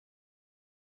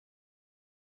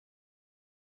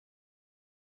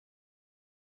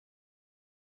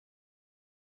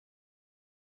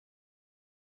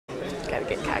gotta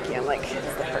get cocky. I'm like, it's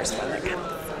the first one that comes.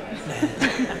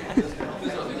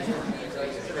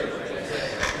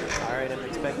 All right, I'm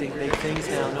expecting big things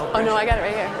now. No Oh no, I got it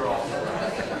right here.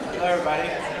 Hello, everybody.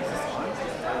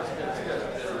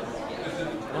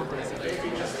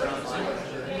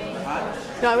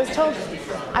 No, I was told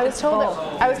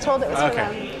it was for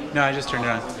them. No, I just turned it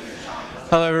on.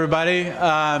 Hello, everybody.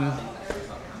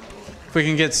 If we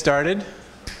can get started.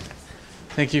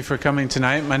 Thank you for coming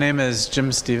tonight. My name is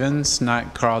Jim Stevens,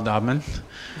 not Carl Dobman,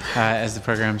 as the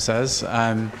program says.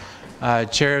 I'm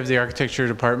chair of the architecture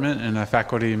department and a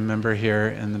faculty member here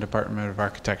in the Department of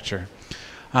Architecture.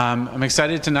 I'm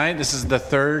excited tonight. This is the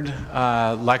third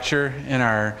lecture in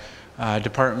our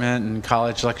department and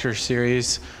college lecture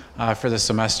series for the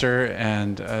semester,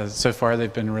 and so far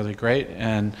they've been really great,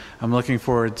 and I'm looking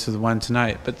forward to the one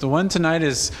tonight. But the one tonight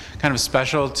is kind of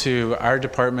special to our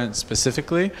department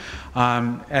specifically,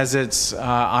 as it's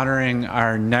honoring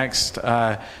our next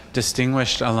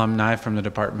distinguished alumni from the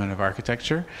Department of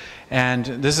Architecture. And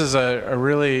this is a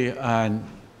really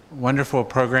wonderful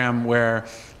program where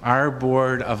our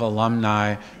board of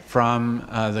alumni from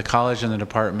the college and the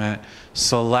department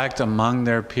select among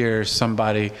their peers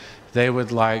somebody they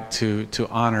would like to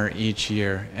honor each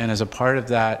year. And as a part of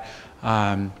that,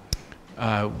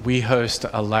 we host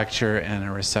a lecture and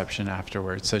a reception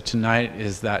afterwards. So tonight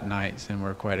is that night, and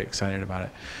we're quite excited about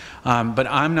it. But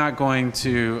I'm not going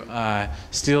to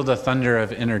steal the thunder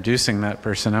of introducing that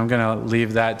person. I'm going to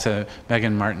leave that to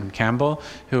Megan Martin Campbell,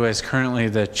 who is currently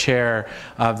the chair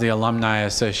of the Alumni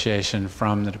Association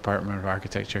from the Department of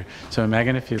Architecture. So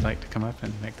Megan, if you'd like to come up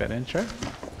and make that intro.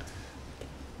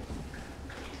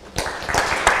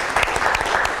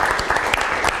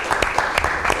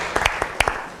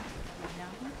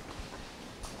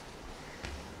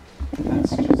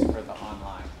 That's just for the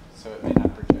online, so it may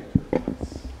not project.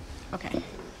 Okay. Can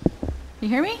you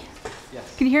hear me?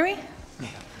 Yes. Can you hear me? Yeah.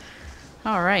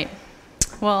 All right.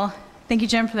 Well, thank you,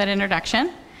 Jim, for that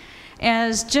introduction.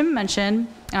 As Jim mentioned,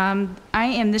 I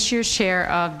am this year's chair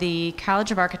of the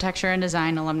College of Architecture and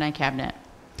Design Alumni Cabinet.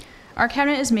 Our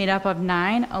cabinet is made up of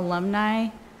 9 alumni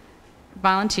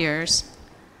volunteers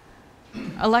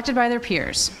elected by their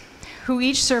peers, who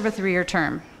each serve a 3-year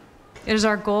term. It is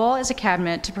our goal as a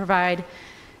cabinet to provide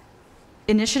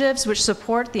initiatives which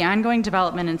support the ongoing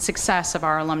development and success of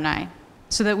our alumni,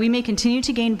 so that we may continue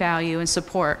to gain value and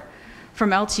support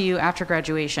from LTU after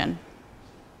graduation.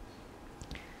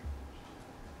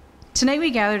 Tonight we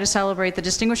gather to celebrate the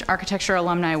Distinguished Architecture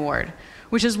Alumni Award,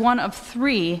 which is one of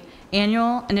 3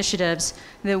 annual initiatives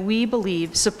that we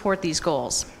believe support these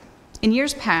goals. In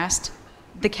years past,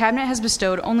 the cabinet has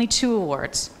bestowed only 2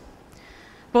 awards,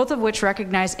 both of which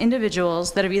recognize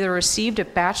individuals that have either received a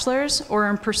bachelor's or are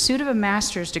in pursuit of a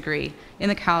master's degree in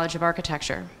the College of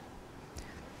Architecture.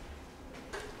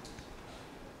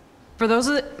 For those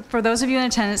of you in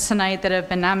attendance tonight that have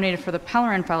been nominated for the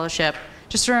Pellerin Fellowship,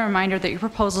 just a reminder that your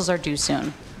proposals are due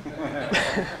soon.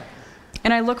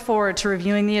 And I look forward to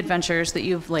reviewing the adventures that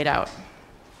you've laid out.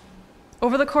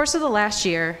 Over the course of the last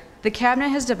year, the cabinet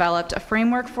has developed a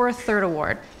framework for a 3rd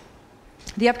award.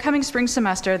 The upcoming spring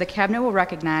semester, the cabinet will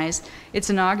recognize its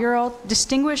inaugural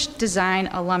Distinguished Design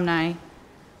Alumni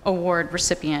Award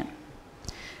recipient.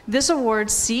 This award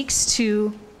seeks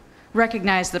to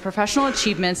recognize the professional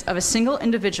achievements of a single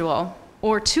individual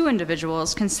or 2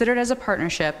 individuals considered as a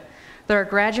partnership that are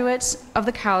graduates of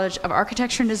the College of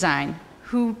Architecture and Design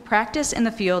who practice in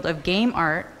the field of game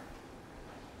art,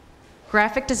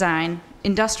 graphic design,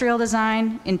 industrial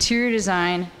design, interior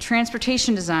design,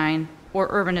 transportation design, or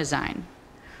urban design.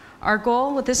 Our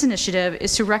goal with this initiative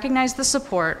is to recognize the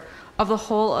support of the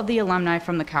whole of the alumni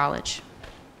from the college.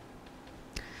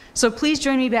 So please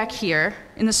join me back here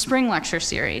in the spring lecture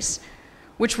series,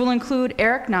 which will include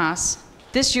Eric Noss,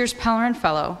 this year's Pellerin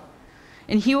Fellow,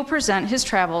 and he will present his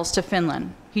travels to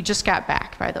Finland. He just got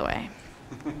back, by the way.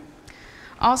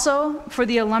 Also, for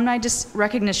the alumni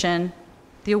recognition,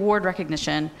 the award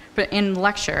recognition in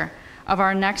lecture of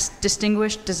our next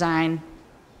Distinguished Design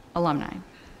alumni.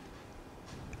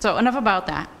 So enough about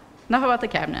that. Enough about the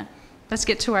cabinet. Let's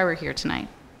get to why we're here tonight.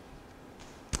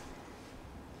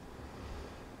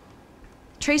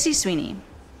 Tracy Sweeney,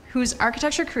 whose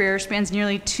architecture career spans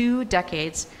nearly 2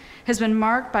 decades, has been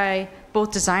marked by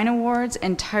both design awards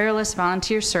and tireless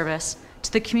volunteer service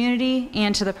to the community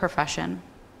and to the profession.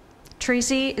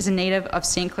 Tracy is a native of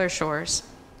St. Clair Shores.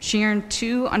 She earned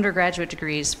 2 undergraduate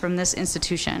degrees from this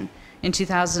institution in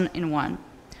 2001,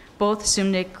 both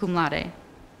summa cum laude,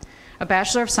 a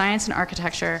Bachelor of Science in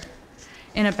Architecture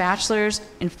and a Bachelor's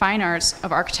in Fine Arts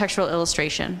of Architectural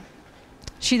Illustration.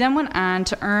 She then went on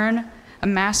to earn a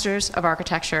Master's of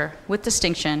Architecture with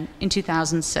distinction in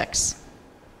 2006.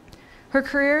 Her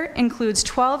career includes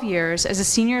 12 years as a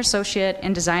senior associate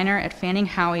and designer at Fanning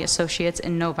Howey Associates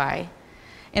in Novi,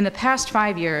 and the past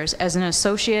 5 years as an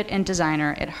associate and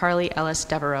designer at Harley Ellis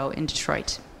Devereaux in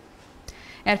Detroit.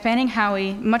 At Fanning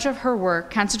Howey, much of her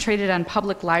work concentrated on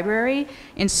public library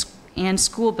and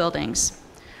school buildings.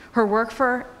 Her work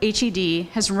for HED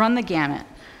has run the gamut,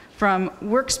 from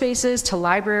workspaces to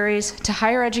libraries to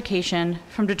higher education,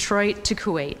 from Detroit to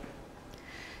Kuwait.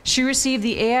 She received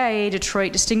the AIA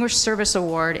Detroit Distinguished Service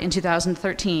Award in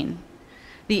 2013,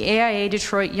 the AIA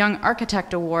Detroit Young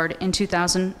Architect Award in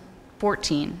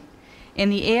 2014,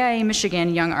 and the AIA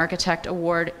Michigan Young Architect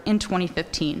Award in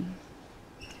 2015.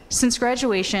 Since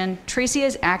graduation, Tracy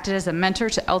has acted as a mentor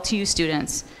to LTU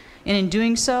students, and in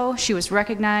doing so, she was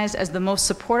recognized as the Most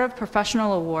Supportive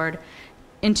Professional Award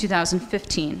in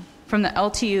 2015 from the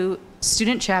LTU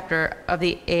student chapter of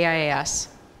the AIAS.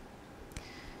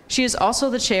 She was also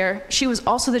the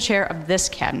chair of this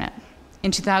cabinet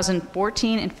in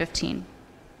 2014 and 15.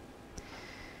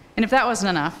 And if that wasn't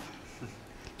enough,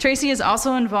 Tracy is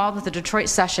also involved with the Detroit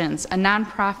Sessions, a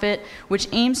nonprofit which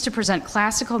aims to present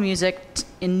classical music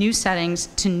in new settings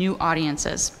to new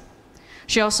audiences.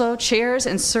 She also chairs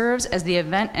and serves as the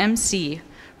event MC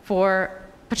for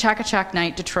Pachacachak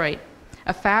Night Detroit,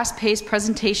 a fast-paced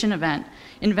presentation event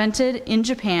invented in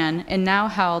Japan and now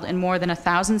held in more than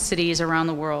 1,000 cities around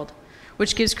the world,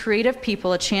 which gives creative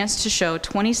people a chance to show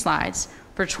 20 slides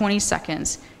for 20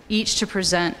 seconds, each to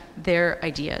present their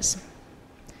ideas.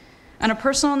 On a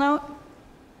personal note,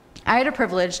 I had a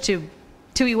privilege to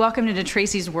be welcomed into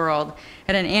Tracy's world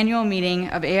at an annual meeting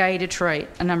of AIA Detroit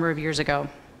a number of years ago.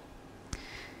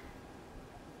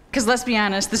 Because let's be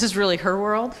honest, this is really her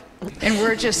world, and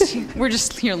we're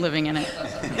just here living in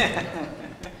it.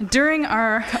 During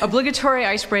our obligatory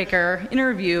icebreaker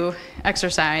interview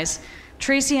exercise,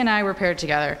 Tracy and I were paired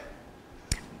together.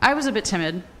 I was a bit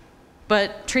timid,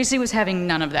 but Tracy was having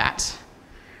none of that.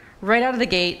 Right out of the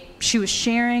gate, she was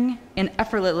sharing and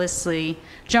effortlessly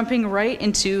jumping right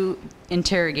into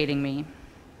interrogating me.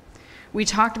 We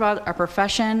talked about our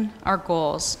profession, our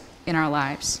goals, and our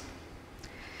lives.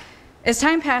 As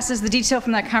time passes, the detail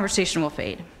from that conversation will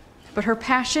fade, but her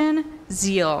passion,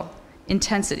 zeal,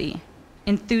 intensity,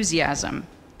 enthusiasm,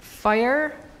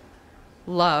 fire,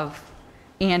 love,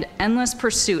 and endless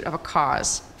pursuit of a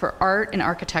cause for art and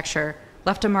architecture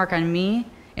left a mark on me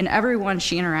and everyone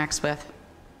she interacts with.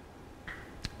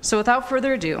 So without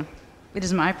further ado, it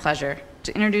is my pleasure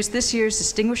to introduce this year's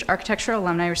Distinguished Architecture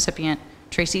Alumni recipient,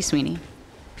 Tracy Sweeney.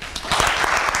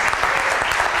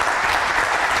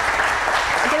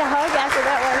 Get a hug after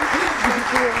that one.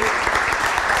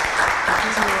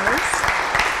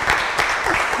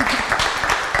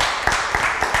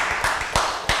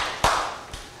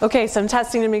 Okay, so I'm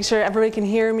testing to make sure everybody can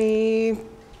hear me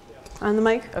on the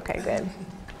mic. Okay, good.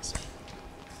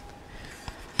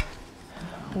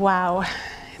 Wow.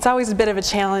 It's always a bit of a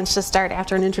challenge to start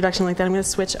after an introduction like that. I'm going to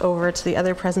switch over to the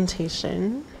other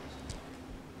presentation.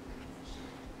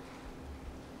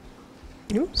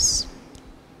 Oops.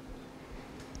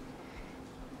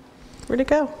 Where'd it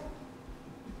go?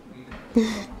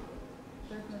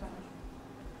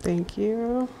 Thank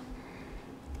you.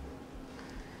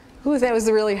 Ooh, that was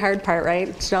the really hard part,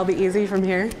 right? Should all be easy from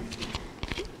here?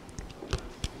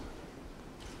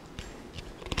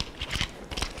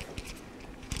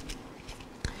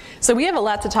 So we have a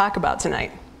lot to talk about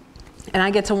tonight. And I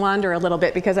get to wander a little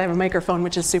bit because I have a microphone,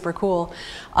 which is super cool.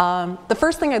 The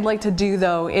first thing I'd like to do,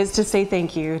 though, is to say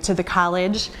thank you to the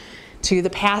college, to the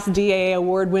past DAA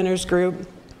award winners group.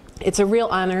 It's a real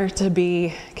honor to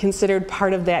be considered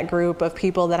part of that group of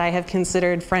people that I have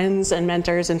considered friends and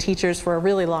mentors and teachers for a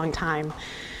really long time.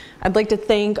 I'd like to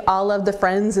thank all of the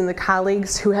friends and the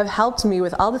colleagues who have helped me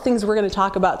with all the things we're going to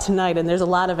talk about tonight, and there's a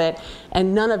lot of it,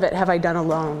 and none of it have I done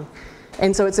alone.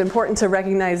 And so it's important to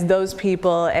recognize those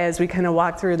people as we kind of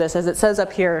walk through this. As it says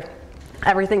up here,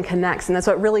 everything connects, and that's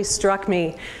what really struck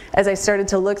me as I started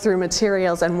to look through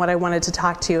materials and what I wanted to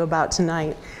talk to you about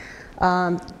tonight.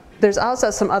 There's also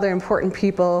some other important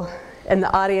people in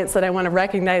the audience that I want to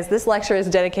recognize. This lecture is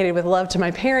dedicated with love to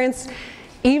my parents,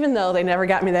 even though they never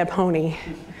got me that pony.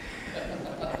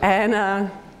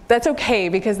 And that's okay,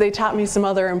 because they taught me some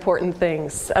other important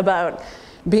things about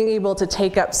being able to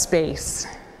take up space,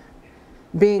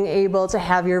 being able to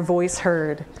have your voice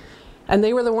heard. And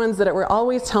they were the ones that were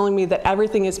always telling me that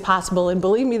everything is possible, and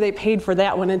believe me, they paid for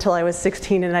that one until I was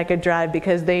 16 and I could drive,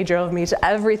 because they drove me to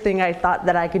everything I thought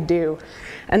that I could do.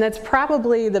 And that's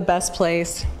probably the best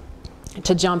place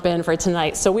to jump in for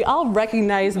tonight. So we all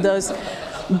recognize those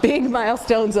big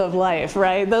milestones of life,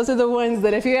 right? Those are the ones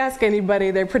that if you ask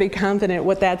anybody, they're pretty confident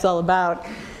what that's all about.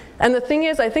 And the thing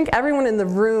is, I think everyone in the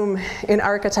room in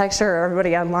architecture, or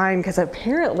everybody online, because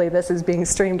apparently this is being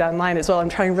streamed online as well. I'm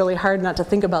trying really hard not to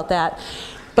think about that.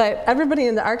 But everybody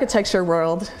in the architecture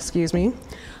world, excuse me,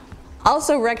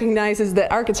 also recognizes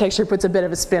that architecture puts a bit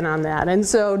of a spin on that. And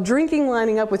so drinking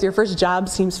lining up with your first job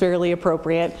seems fairly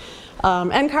appropriate.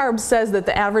 NCARB says that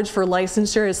the average for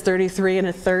licensure is 33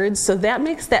 1/3, so that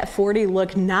makes that 40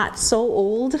 look not so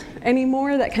old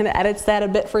anymore. That kind of edits that a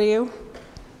bit for you.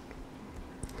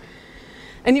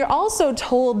 And you're also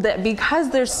told that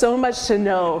because there's so much to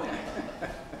know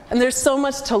and there's so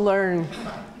much to learn,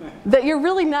 that you're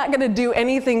really not going to do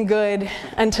anything good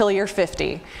until you're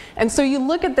 50. And so you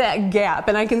look at that gap,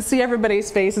 and I can see everybody's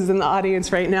faces in the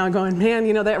audience right now going, man,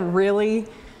 you know, that really,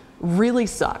 really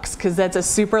sucks, because that's a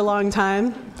super long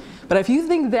time. But if you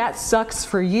think that sucks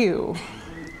for you,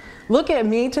 look at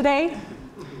me today.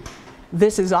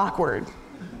 This is awkward,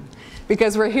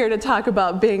 because we're here to talk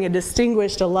about being a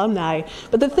distinguished alumni.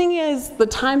 But the thing is, the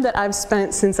time that I've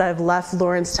spent since I've left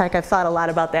Lawrence Tech, I've thought a lot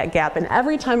about that gap. And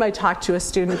every time I talk to a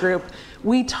student group,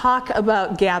 we talk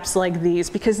about gaps like these,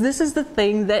 because this is the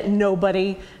thing that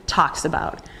nobody talks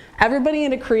about. Everybody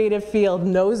in a creative field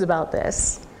knows about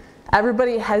this.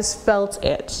 Everybody has felt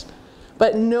it.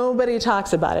 But nobody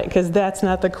talks about it, because that's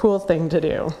not the cool thing to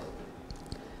do.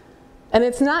 And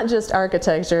it's not just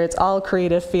architecture, it's all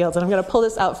creative fields. And I'm going to pull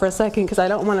this out for a second because I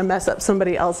don't want to mess up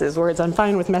somebody else's words. I'm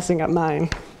fine with messing up mine.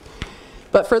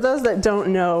 But for those that don't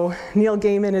know, Neil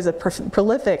Gaiman is a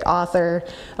prolific author,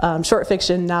 short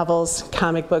fiction, novels,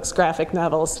 comic books, graphic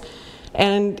novels.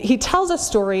 And he tells a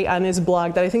story on his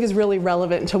blog that I think is really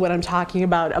relevant to what I'm talking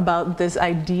about this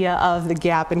idea of the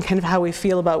gap and kind of how we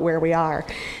feel about where we are.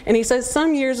 And he says,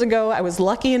 some years ago, I was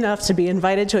lucky enough to be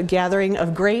invited to a gathering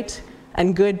of great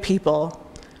and good people,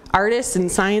 artists and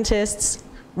scientists,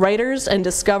 writers and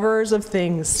discoverers of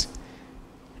things.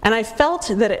 And I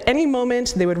felt that at any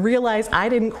moment they would realize I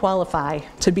didn't qualify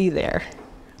to be there,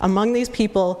 among these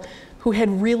people who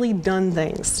had really done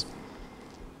things.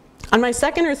 On my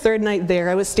second or third night there,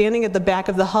 I was standing at the back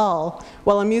of the hall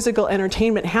while a musical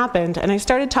entertainment happened, and I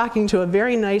started talking to a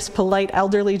very nice, polite,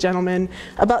 elderly gentleman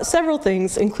about several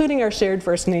things, including our shared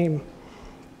first name.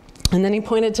 And then he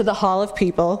pointed to the hall of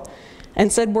people and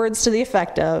said words to the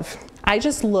effect of, I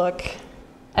just look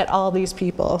at all these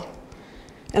people,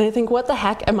 and I think, what the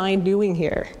heck am I doing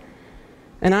here?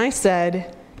 And I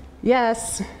said,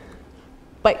 yes,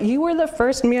 but you were the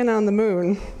first man on the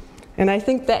moon, and I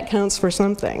think that counts for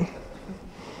something.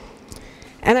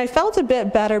 And I felt a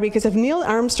bit better, because if Neil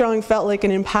Armstrong felt like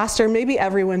an imposter, maybe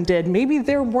everyone did. Maybe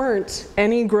there weren't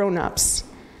any grown-ups,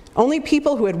 only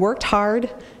people who had worked hard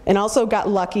and also got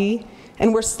lucky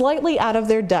and were slightly out of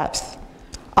their depth.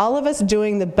 All of us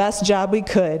doing the best job we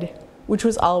could, which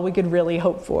was all we could really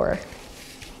hope for.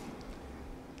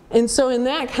 And so in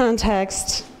that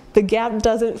context, the gap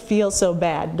doesn't feel so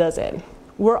bad, does it?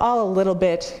 We're all a little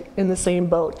bit in the same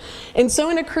boat. And so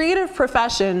in a creative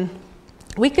profession,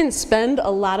 we can spend a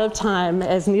lot of time,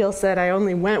 as Neil said, I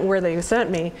only went where they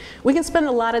sent me. We can spend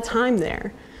a lot of time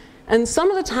there. And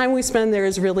some of the time we spend there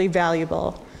is really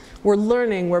valuable. We're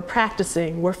learning, we're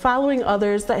practicing, we're following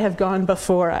others that have gone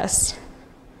before us.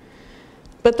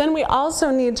 But then we also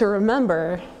need to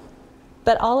remember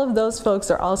that all of those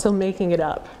folks are also making it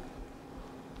up.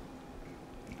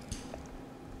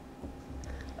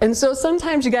 And so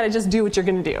sometimes you gotta just do what you're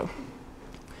gonna do.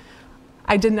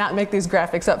 I did not make these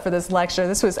graphics up for this lecture.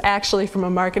 This was actually from a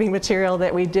marketing material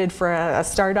that we did for a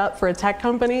startup for a tech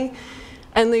company.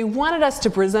 And they wanted us to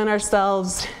present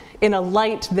ourselves in a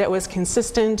light that was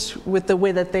consistent with the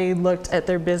way that they looked at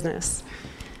their business.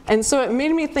 And so it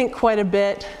made me think quite a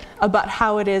bit about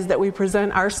how it is that we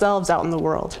present ourselves out in the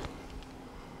world.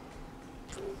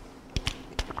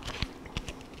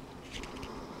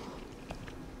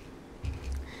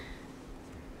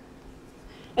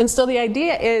 And so the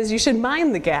idea is you should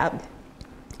mind the gap.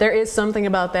 There is something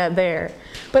about that there.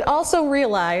 But also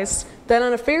realize that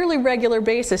on a fairly regular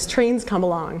basis, trains come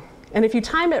along. And if you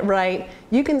time it right,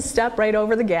 you can step right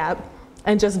over the gap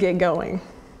and just get going.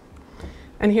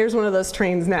 And here's one of those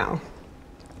trains now.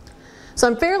 So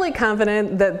I'm fairly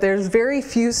confident that there's very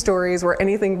few stories where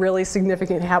anything really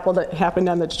significant happened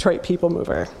on the Detroit People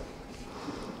Mover.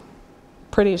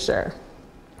 Pretty sure.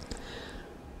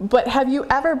 But have you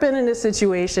ever been in a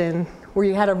situation where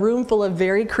you had a room full of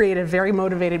very creative, very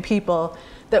motivated people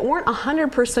that weren't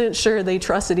 100% sure they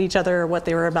trusted each other or what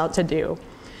they were about to do?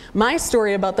 My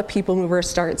story about the People Mover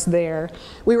starts there.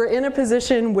 We were in a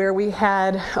position where we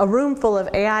had a room full of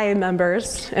AIA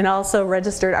members and also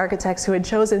registered architects who had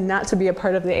chosen not to be a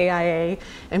part of the AIA,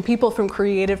 and people from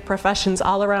creative professions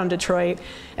all around Detroit.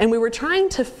 And we were trying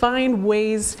to find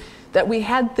ways that we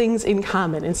had things in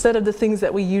common instead of the things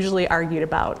that we usually argued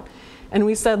about. And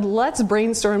we said, let's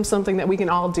brainstorm something that we can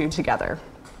all do together.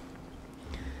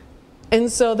 And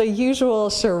so the usual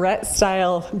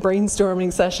charrette-style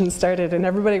brainstorming session started, and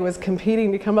everybody was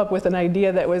competing to come up with an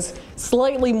idea that was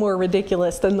slightly more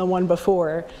ridiculous than the one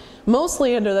before,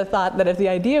 mostly under the thought that if the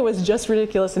idea was just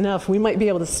ridiculous enough, we might be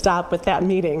able to stop with that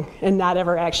meeting and not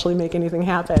ever actually make anything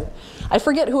happen. I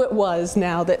forget who it was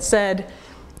now that said,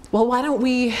 well, why don't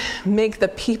we make the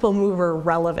people mover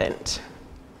relevant?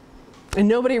 And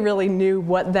nobody really knew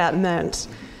what that meant.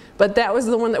 But that was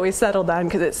the one that we settled on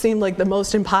because it seemed like the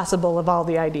most impossible of all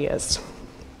the ideas.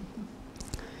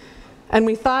 And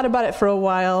we thought about it for a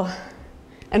while,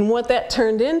 and what that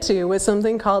turned into was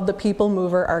something called the People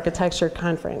Mover Architecture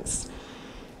Conference.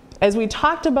 As we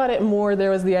talked about it more,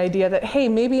 there was the idea that, hey,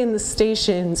 maybe in the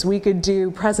stations we could do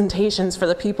presentations for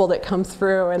the people that come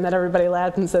through, and then everybody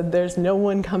laughed and said, there's no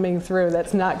one coming through,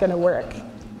 that's not going to work.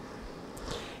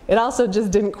 It also just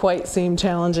didn't quite seem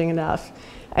challenging enough.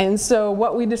 And so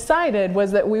what we decided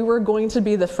was that we were going to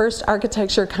be the first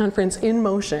architecture conference in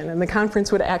motion, and the conference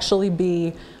would actually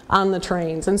be on the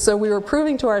trains. And so we were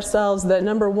proving to ourselves that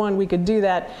number one, we could do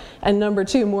that, and number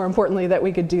two, more importantly, that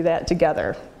we could do that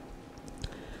together.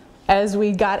 As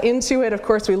we got into it, of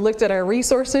course, we looked at our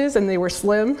resources, and they were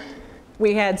slim.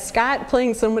 We had Scott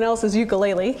playing someone else's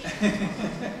ukulele.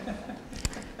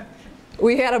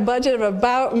 We had a budget of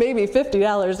about maybe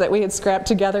 $50 that we had scrapped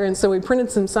together, and so we printed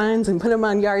some signs and put them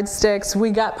on yardsticks. We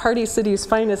got Party City's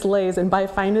finest leis, and by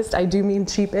finest, I do mean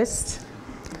cheapest.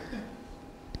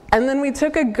 And then we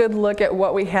took a good look at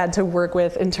what we had to work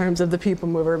with in terms of the people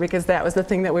mover, because that was the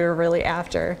thing that we were really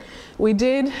after. We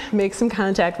did make some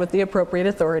contact with the appropriate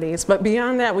authorities, but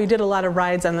beyond that, we did a lot of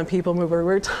rides on the people mover.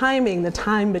 We were timing the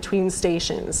time between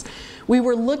stations. We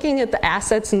were looking at the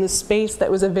assets and the space that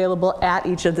was available at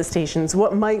each of the stations.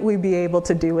 What might we be able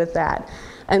to do with that?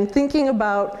 And thinking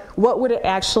about what would it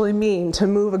actually mean to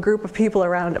move a group of people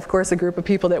around, of course, a group of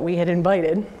people that we had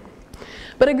invited,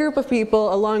 but a group of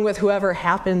people along with whoever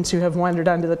happened to have wandered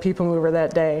onto the people mover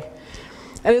that day.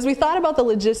 And as we thought about the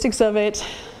logistics of it,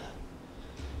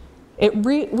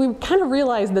 we kind of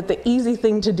realized that the easy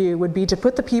thing to do would be to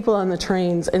put the people on the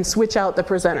trains and switch out the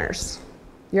presenters.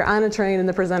 You're on a train and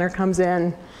the presenter comes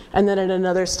in, and then at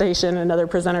another station another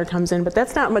presenter comes in, but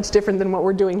that's not much different than what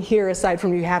we're doing here, aside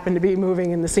from you happen to be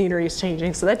moving and the scenery is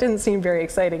changing, so that didn't seem very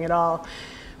exciting at all.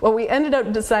 What we ended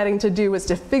up deciding to do was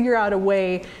to figure out a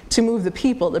way to move the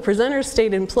people. The presenters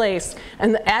stayed in place,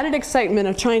 and the added excitement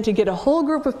of trying to get a whole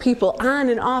group of people on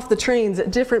and off the trains at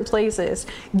different places,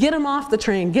 get them off the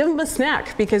train, give them a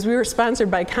snack, because we were sponsored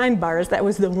by Kind Bars. That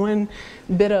was the one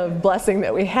bit of blessing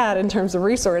that we had in terms of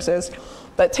resources.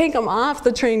 But take them off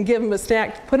the train, give them a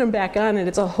snack, put them back on, and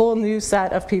it's a whole new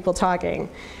set of people talking.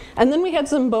 And then we had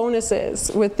some bonuses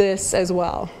with this as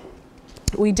well.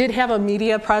 We did have a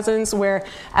media presence where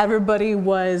everybody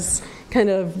was kind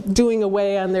of doing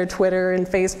away on their Twitter and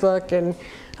Facebook, and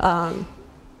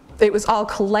it was all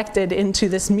collected into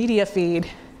this media feed.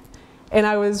 And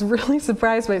I was really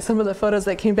surprised by some of the photos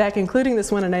that came back, including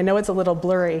this one, and I know it's a little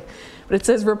blurry, but it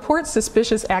says report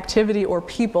suspicious activity or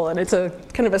people, and it's a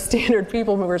kind of a standard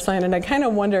people mover sign, and I kind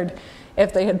of wondered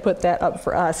if they had put that up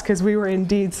for us, because we were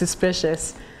indeed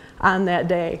suspicious on that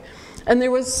day. And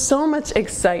there was so much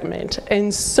excitement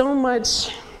and so much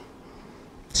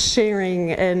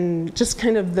sharing and just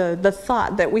kind of the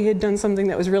thought that we had done something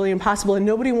that was really impossible, and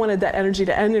nobody wanted that energy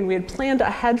to end, and we had planned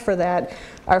ahead for that.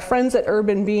 Our friends at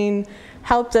Urban Bean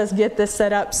helped us get this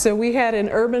set up. So we had an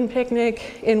urban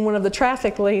picnic in one of the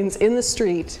traffic lanes in the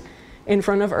street in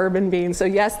front of Urban Bean. So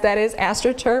yes, that is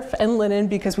AstroTurf and linen,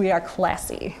 because we are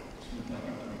classy.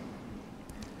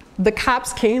 The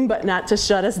cops came, but not to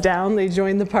shut us down. They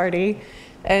joined the party.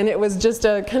 And it was just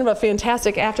a kind of a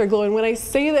fantastic afterglow. And when I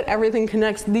say that everything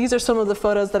connects, these are some of the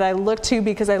photos that I look to,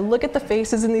 because I look at the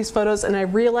faces in these photos and I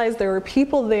realize there were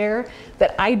people there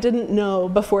that I didn't know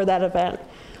before that event.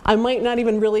 I might not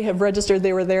even really have registered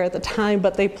they were there at the time,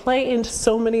 but they play into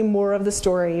so many more of the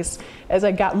stories as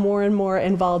I got more and more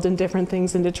involved in different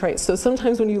things in Detroit. So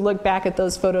sometimes when you look back at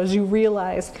those photos, you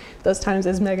realize those times,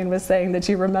 as Megan was saying, that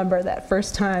you remember that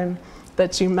first time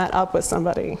that you met up with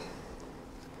somebody.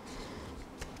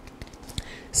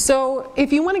 So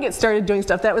if you want to get started doing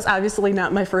stuff, that was obviously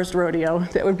not my first rodeo.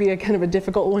 That would be a kind of a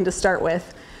difficult one to start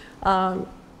with.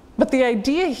 But the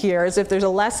idea here is, if there's a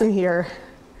lesson here,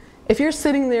 if you're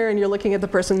sitting there and you're looking at the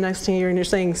person next to you and you're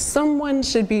saying, someone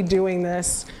should be doing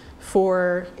this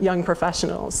for young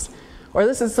professionals, or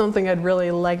this is something I'd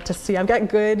really like to see, I've got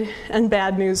good and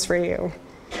bad news for you.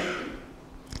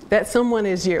 That someone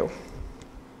is you.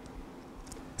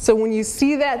 So when you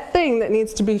see that thing that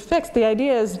needs to be fixed, the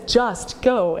idea is just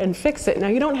go and fix it. Now,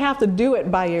 you don't have to do it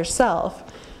by yourself.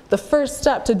 The first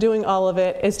step to doing all of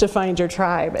it is to find your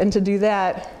tribe. And to do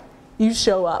that, you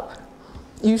show up.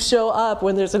 You show up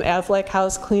when there's an Affleck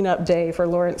House cleanup day for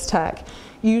Lawrence Tech.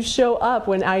 You show up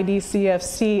when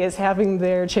IDCFC is having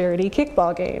their charity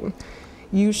kickball game.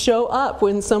 You show up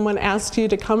when someone asks you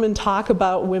to come and talk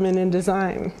about women in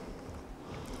design.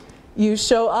 You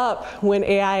show up when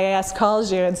AIAS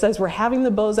calls you and says, we're having the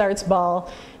Beaux-Arts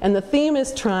ball, and the theme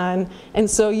is Tron,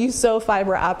 and so you sew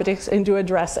fiber optics into a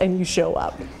dress and you show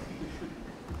up.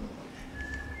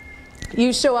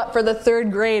 You show up for the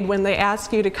 3rd grade when they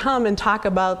ask you to come and talk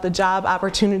about the job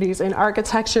opportunities in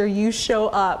architecture. You show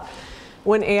up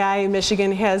when AI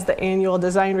Michigan has the annual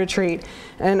design retreat.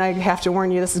 And I have to warn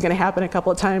you, this is going to happen a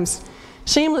couple of times.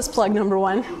 Shameless plug number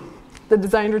 1. The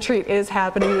design retreat is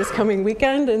happening this coming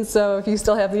weekend, and so if you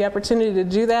still have the opportunity to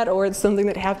do that, or it's something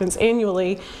that happens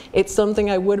annually, it's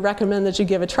something I would recommend that you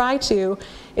give a try to.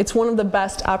 It's one of the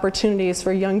best opportunities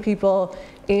for young people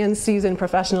and seasoned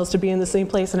professionals to be in the same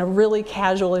place in a really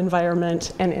casual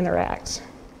environment and interact.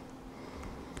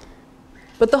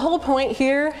 But the whole point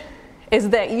here is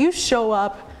that you show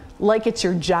up like it's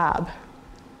your job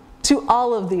to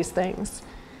all of these things.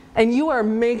 And you are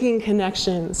making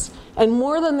connections. And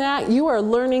more than that, you are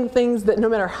learning things that no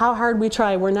matter how hard we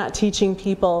try, we're not teaching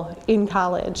people in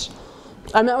college.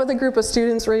 I met with a group of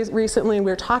students recently, and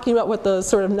we were talking about what those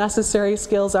sort of necessary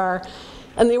skills are.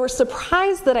 And they were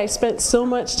surprised that I spent so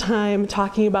much time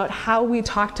talking about how we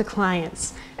talk to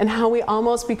clients and how we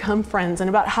almost become friends, and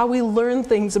about how we learn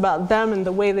things about them and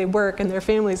the way they work and their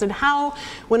families, and how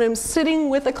when I'm sitting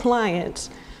with a client,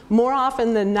 more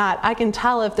often than not, I can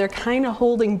tell if they're kind of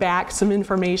holding back some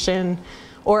information,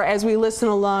 or as we listen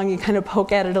along, you kind of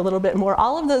poke at it a little bit more.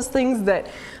 All of those things that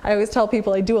I always tell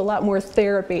people, I do a lot more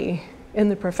therapy in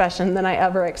the profession than I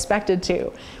ever expected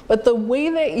to. But the way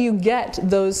that you get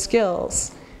those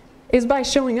skills is by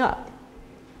showing up.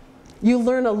 You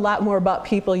learn a lot more about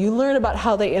people. You learn about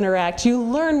how they interact. You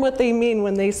learn what they mean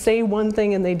when they say one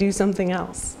thing and they do something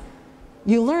else.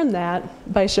 You learn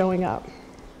that by showing up.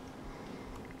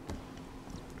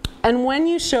 And when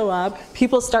you show up,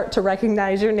 people start to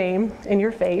recognize your name and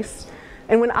your face.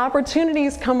 And when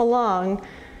opportunities come along,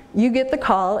 you get the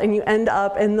call and you end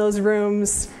up in those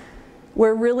rooms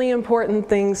where really important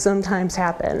things sometimes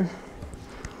happen.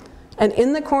 And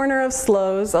in the corner of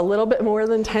SLOS, a little bit more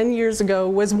than 10 years ago,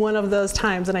 was one of those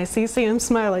times. And I see Sam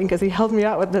smiling because he helped me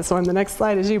out with this one. The next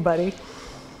slide is you, buddy.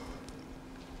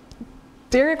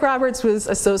 Derek Roberts was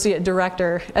associate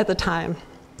director at the time.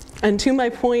 And to my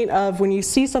point of when you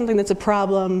see something that's a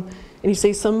problem and you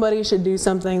say somebody should do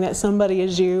something, that somebody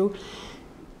is you,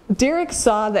 Derek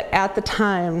saw that at the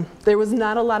time there was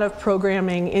not a lot of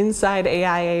programming inside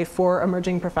AIA for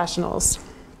emerging professionals.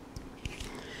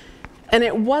 And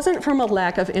it wasn't from a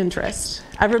lack of interest.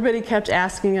 Everybody kept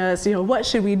asking us, what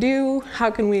should we do? How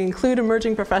can we include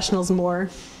emerging professionals more?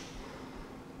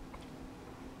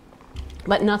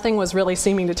 But nothing was really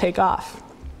seeming to take off.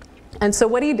 And so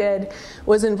what he did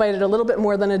was invited a little bit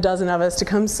more than a dozen of us to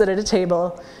come sit at a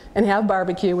table and have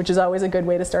barbecue, which is always a good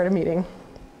way to start a meeting,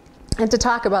 and to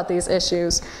talk about these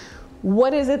issues.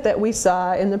 What is it that we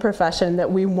saw in the profession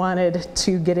that we wanted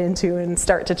to get into and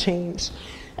start to change?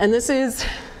 And this is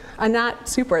a not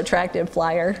super attractive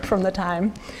flyer from the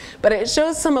time, but it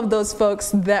shows some of those folks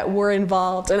that were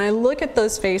involved. And I look at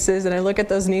those faces and I look at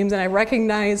those names and I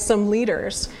recognize some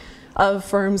leaders of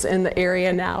firms in the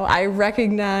area now. I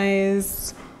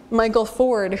recognize Michael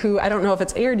Ford, who I don't know if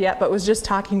it's aired yet, but was just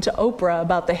talking to Oprah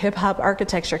about the hip hop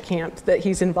architecture camp that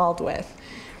he's involved with.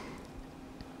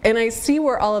 And I see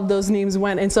where all of those names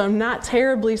went, and so I'm not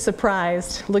terribly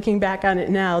surprised, looking back on it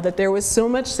now, that there was so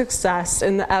much success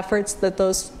in the efforts that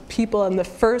those people in the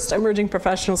first Emerging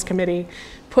Professionals Committee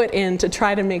put in to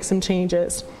try to make some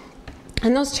changes.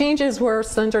 And those changes were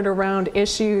centered around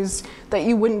issues that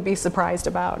you wouldn't be surprised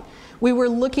about. We were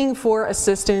looking for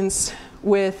assistance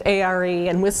with ARE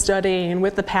and with studying and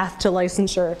with the path to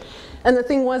licensure. And the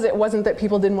thing was, it wasn't that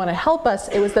people didn't want to help us,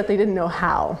 it was that they didn't know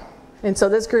how. And so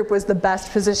this group was the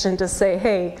best position to say,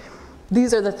 hey,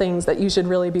 these are the things that you should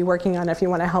really be working on if you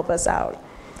want to help us out.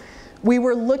 We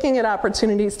were looking at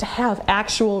opportunities to have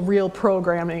actual real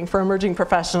programming for emerging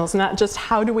professionals, not just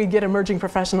how do we get emerging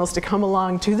professionals to come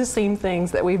along to the same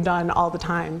things that we've done all the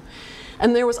time.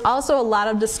 And there was also a lot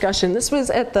of discussion. This was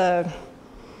at the,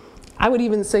 I would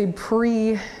even say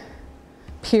pre-period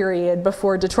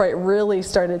before Detroit really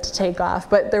started to take off.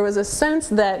 But there was a sense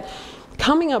that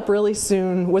coming up really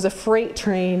soon was a freight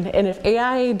train, and if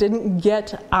AI didn't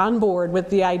get on board with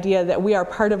the idea that we are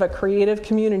part of a creative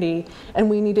community and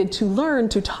we needed to learn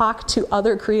to talk to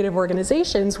other creative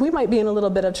organizations, we might be in a little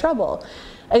bit of trouble.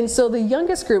 And so the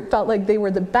youngest group felt like they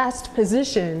were the best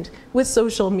positioned with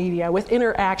social media, with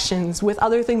interactions, with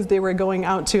other things they were going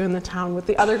out to in the town, with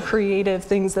the other creative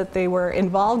things that they were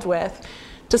involved with,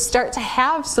 to start to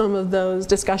have some of those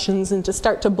discussions and to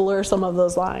start to blur some of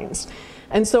those lines.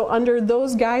 And so under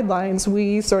those guidelines,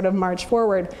 we sort of march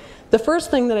forward. The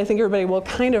first thing that I think everybody will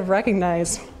kind of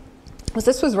recognize was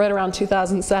this was right around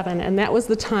 2007, and that was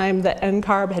the time that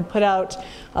NCARB had put out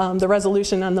the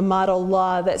resolution on the model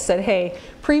law that said, hey,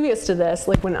 previous to this,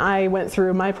 like when I went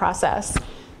through my process,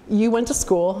 you went to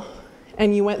school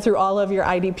and you went through all of your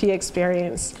IDP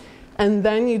experience, and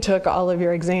then you took all of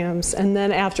your exams, and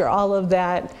then after all of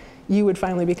that, you would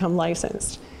finally become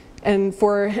licensed. And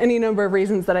for any number of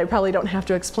reasons that I probably don't have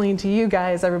to explain to you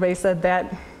guys, everybody said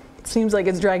that seems like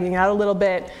it's dragging out a little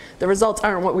bit. The results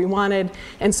aren't what we wanted.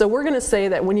 And so we're going to say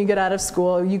that when you get out of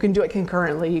school, you can do it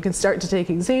concurrently. You can start to take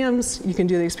exams, you can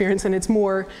do the experience, and it's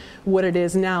more what it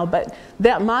is now. But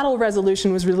that model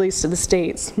resolution was released to the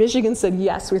states. Michigan said,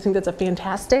 yes, we think that's a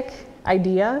fantastic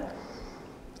idea.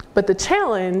 But the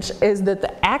challenge is that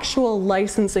the actual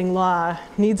licensing law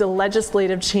needs a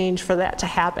legislative change for that to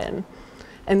happen.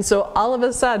 And so all of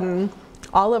a sudden,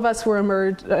 all of us were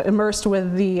immersed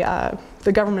with the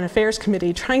Government Affairs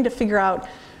Committee trying to figure out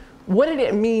what did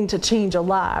it mean to change a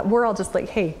law. We're all just like,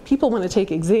 hey, people want to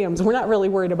take exams. We're not really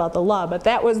worried about the law, but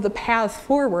that was the path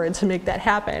forward to make that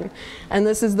happen. And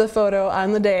this is the photo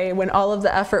on the day when all of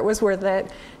the effort was worth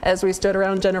it as we stood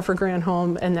around Jennifer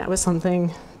Granholm, and that was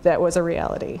something that was a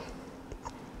reality.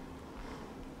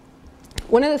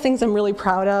 One of the things I'm really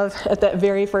proud of at that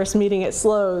very first meeting at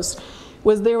SLOS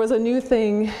was there was a new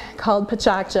thing called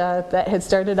Pachakcha that had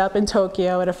started up in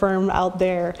Tokyo at a firm out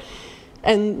there.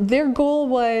 And their goal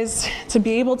was to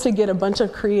be able to get a bunch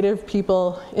of creative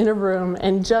people in a room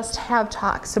and just have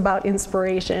talks about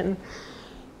inspiration.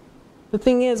 The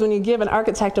thing is, when you give an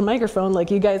architect a microphone,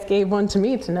 like you guys gave one to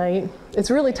me tonight,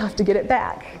 it's really tough to get it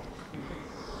back.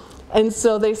 And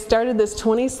so they started this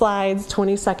 20 slides,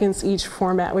 20 seconds each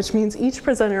format, which means each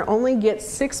presenter only gets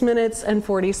 6 minutes and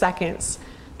 40 seconds.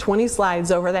 20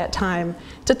 slides over that time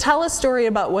to tell a story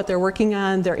about what they're working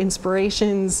on, their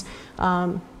inspirations,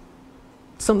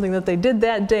 something that they did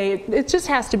that day. It just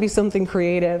has to be something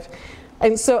creative.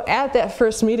 And so at that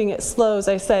first meeting at SLOS,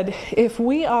 I said, if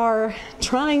we are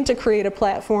trying to create a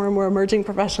platform where emerging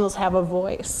professionals have a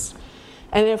voice,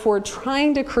 and if we're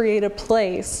trying to create a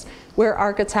place where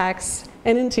architects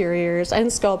and interiors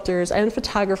and sculptors and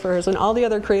photographers and all the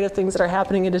other creative things that are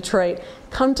happening in Detroit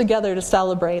come together to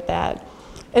celebrate that,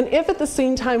 and if at the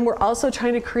same time we're also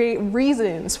trying to create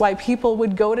reasons why people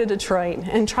would go to Detroit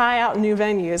and try out new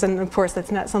venues, and of course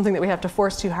that's not something that we have to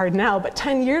force too hard now, but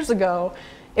 10 years ago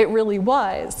it really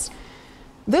was.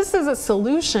 This is a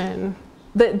solution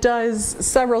that does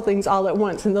several things all at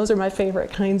once, and those are my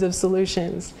favorite kinds of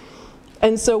solutions.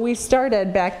 And so we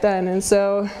started back then, and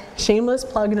so shameless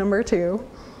plug number 2.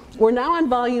 We're now on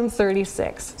volume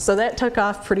 36, so that took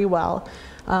off pretty well.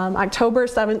 October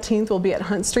 17th will be at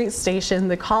Hunt Street Station.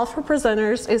 The call for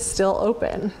presenters is still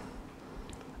open.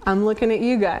 I'm looking at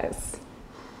you guys.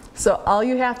 So all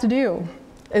you have to do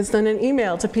is send an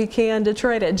email to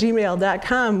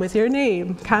pkndetroit@gmail.com with your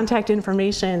name, contact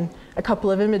information, a couple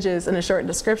of images, and a short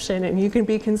description, and you can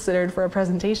be considered for a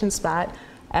presentation spot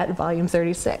at volume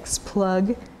 36.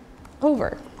 Plug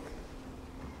over.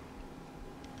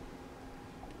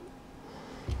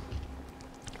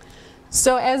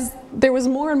 So as there was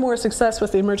more and more success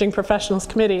with the Emerging Professionals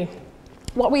Committee,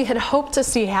 what we had hoped to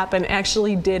see happen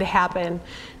actually did happen.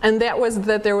 And that was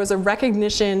that there was a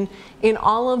recognition in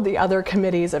all of the other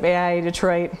committees of AIA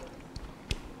Detroit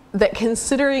that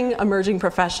considering emerging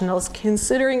professionals,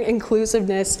 considering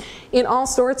inclusiveness in all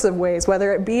sorts of ways,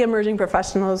 whether it be emerging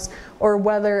professionals or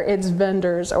whether it's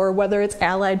vendors or whether it's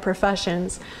allied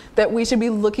professions, that we should be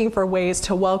looking for ways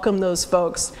to welcome those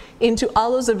folks into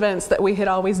all those events that we had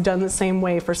always done the same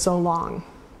way for so long.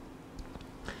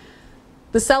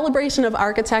 The celebration of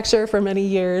architecture for many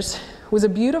years was a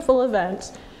beautiful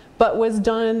event, but was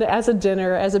done as a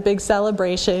dinner, as a big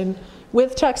celebration,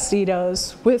 with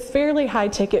tuxedos, with fairly high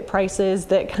ticket prices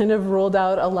that kind of ruled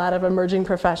out a lot of emerging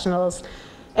professionals.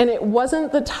 And it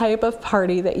wasn't the type of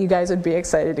party that you guys would be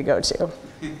excited to go to.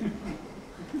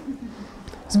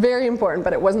 It's very important,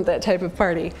 but it wasn't that type of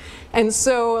party. And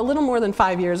so a little more than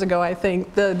 5 years ago, I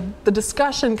think, the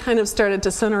discussion kind of started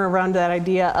to center around that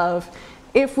idea of,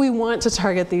 if we want to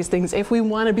target these things, if we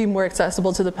want to be more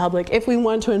accessible to the public, if we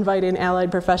want to invite in allied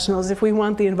professionals, if we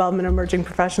want the involvement of emerging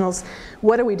professionals,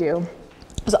 what do we do?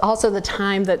 It was also the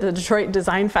time that the Detroit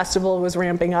Design Festival was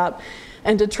ramping up.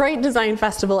 And Detroit Design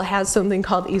Festival has something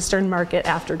called Eastern Market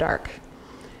After Dark.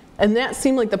 And that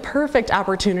seemed like the perfect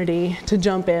opportunity to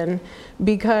jump in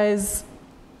because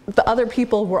the other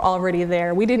people were already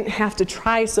there. We didn't have to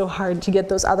try so hard to get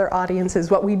those other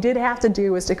audiences. What we did have to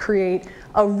do was to create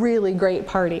a really great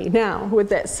party. Now, with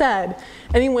that said,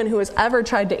 anyone who has ever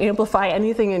tried to amplify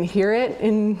anything and hear it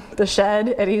in the shed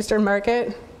at Eastern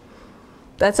Market,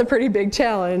 that's a pretty big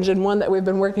challenge and one that we've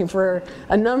been working for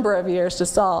a number of years to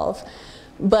solve.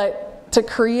 But to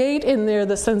create in there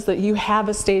the sense that you have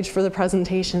a stage for the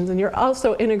presentations and you're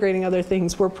also integrating other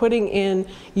things. We're putting in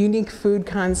unique food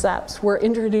concepts. We're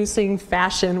introducing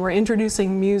fashion. We're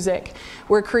introducing music.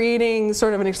 We're creating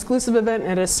sort of an exclusive event,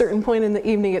 and at a certain point in the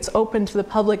evening it's open to the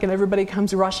public and everybody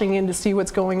comes rushing in to see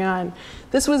what's going on.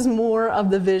 This was more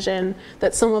of the vision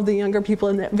that some of the younger people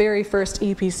in that very first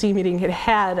EPC meeting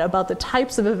had about the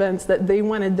types of events that they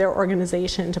wanted their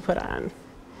organization to put on.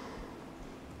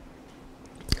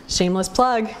 Shameless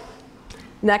plug.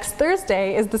 Next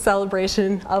Thursday is the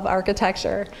celebration of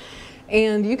architecture.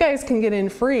 And you guys can get in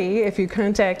free if you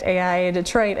contact AIA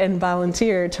Detroit and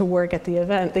volunteer to work at the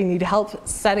event. They need help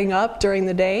setting up during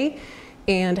the day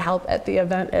and help at the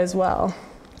event as well.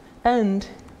 And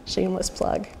shameless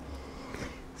plug.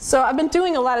 So I've been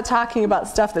doing a lot of talking about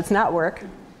stuff that's not work.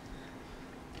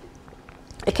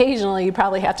 Occasionally you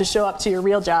probably have to show up to your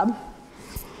real job.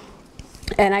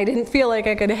 And I didn't feel like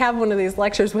I could have one of these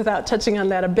lectures without touching on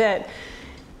that a bit.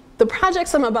 The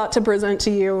projects I'm about to present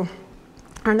to you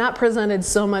are not presented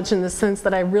so much in the sense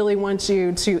that I really want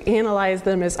you to analyze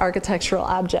them as architectural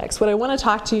objects. What I want to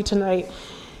talk to you tonight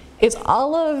is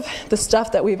all of the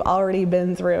stuff that we've already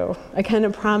been through. I kind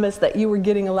of promised that you were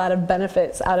getting a lot of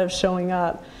benefits out of showing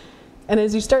up. And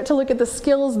as you start to look at the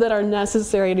skills that are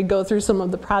necessary to go through some of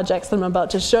the projects that I'm about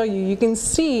to show you, you can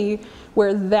see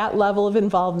where that level of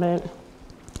involvement,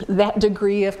 that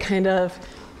degree of kind of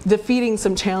defeating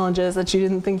some challenges that you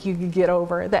didn't think you could get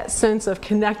over, that sense of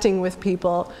connecting with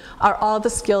people, are all the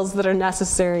skills that are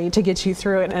necessary to get you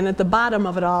through it. And at the bottom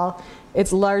of it all,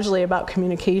 it's largely about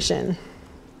communication.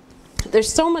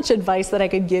 There's so much advice that I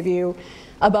could give you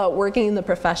about working in the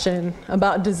profession,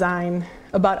 about design,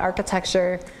 about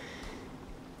architecture.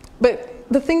 But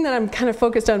the thing that I'm kind of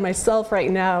focused on myself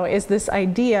right now is this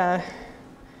idea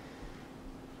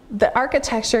that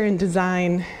architecture and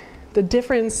design, the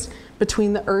difference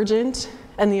between the urgent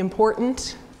and the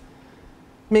important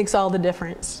makes all the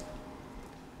difference.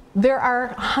 There are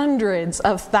hundreds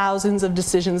of thousands of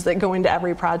decisions that go into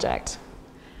every project.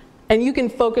 And you can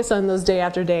focus on those day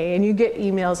after day, and you get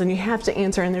emails and you have to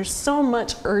answer, and there's so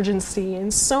much urgency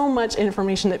and so much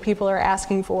information that people are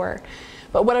asking for.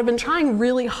 But what I've been trying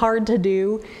really hard to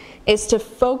do is to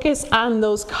focus on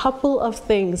those couple of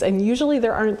things, and usually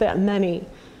there aren't that many.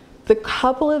 The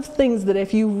couple of things that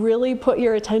if you really put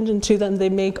your attention to them, they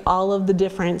make all of the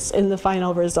difference in the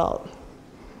final result.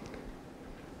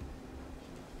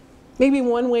 Maybe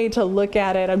one way to look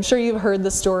at it, I'm sure you've heard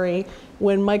the story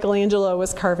when Michelangelo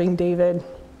was carving David.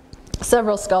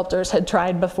 Several sculptors had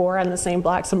tried before on the same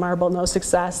blocks of marble, no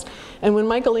success. And when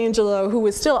Michelangelo, who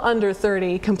was still under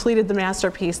 30, completed the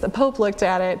masterpiece, the Pope looked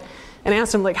at it and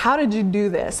asked him, like, how did you do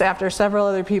this after several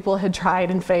other people had tried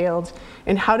and failed?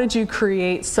 And how did you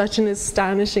create such an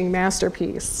astonishing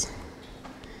masterpiece?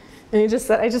 And he just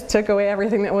said, I just took away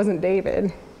everything that wasn't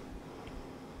David.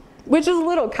 Which is a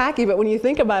little cocky, but when you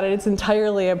think about it, it's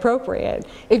entirely appropriate.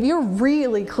 If you're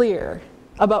really clear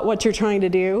about what you're trying to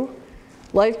do,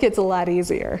 life gets a lot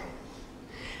easier.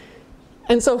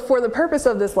 And so for the purpose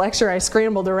of this lecture, I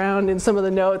scrambled around in some of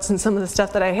the notes and some of the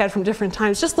stuff that I had from different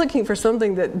times, just looking for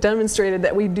something that demonstrated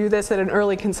that we do this at an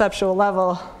early conceptual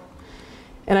level.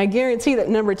 And I guarantee that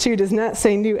number 2 does not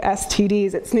say new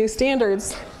STDs, it's new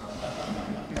standards.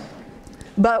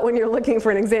 But when you're looking for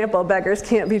an example, beggars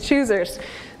can't be choosers.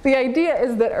 The idea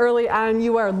is that early on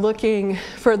you are looking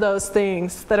for those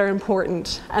things that are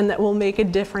important and that will make a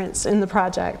difference in the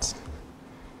project.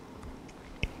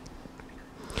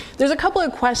 There's a couple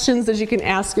of questions that you can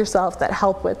ask yourself that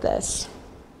help with this.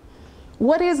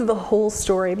 What is the whole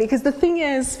story? Because the thing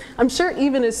is, I'm sure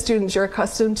even as students you're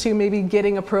accustomed to maybe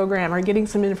getting a program or getting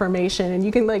some information, and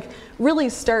you can like really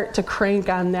start to crank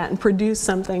on that and produce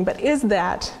something, but is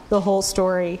that the whole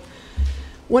story?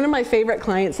 One of my favorite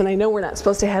clients, and I know we're not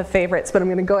supposed to have favorites, but I'm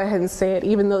going to go ahead and say it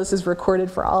even though this is recorded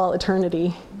for all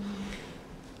eternity.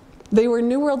 They were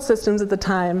New World Systems at the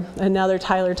time, and now they're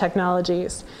Tyler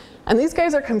Technologies. And these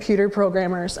guys are computer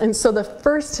programmers. And so the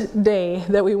first day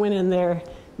that we went in there,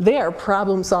 they are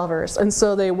problem solvers. And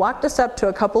so they walked us up to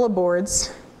a couple of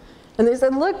boards, and they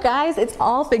said, look, guys, it's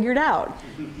all figured out.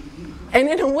 And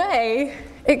in a way,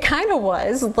 it kind of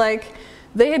was. Like,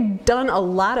 they had done a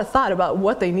lot of thought about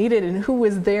what they needed and who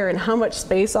was there and how much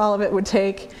space all of it would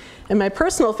take. And my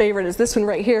personal favorite is this one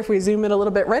right here, if we zoom in a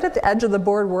little bit. Right at the edge of the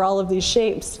board were all of these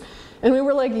shapes. And we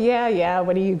were like, yeah,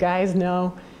 what do you guys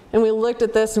know? And we looked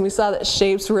at this and we saw that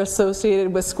shapes were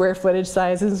associated with square footage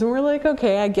sizes. And we're like,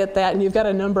 okay, I get that. And you've got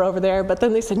a number over there. But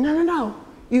then they said, no,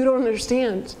 you don't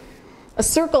understand. A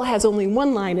circle has only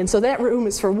one line. And so that room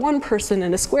is for one person.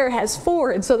 And a square has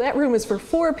 4. And so that room is for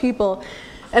 4 people.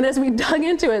 And as we dug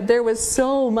into it, there was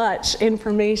so much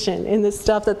information in this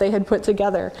stuff that they had put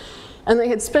together. And they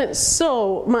had spent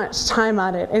so much time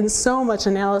on it and so much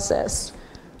analysis.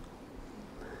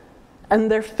 And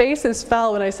their faces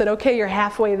fell when I said, okay, you're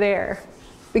halfway there.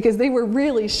 Because they were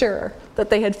really sure that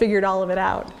they had figured all of it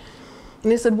out.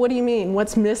 And they said, what do you mean?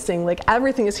 What's missing? Like,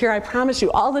 everything is here. I promise you,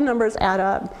 all the numbers add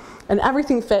up. And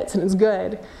everything fits and it's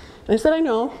good. And I said, I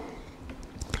know.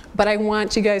 But I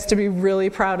want you guys to be really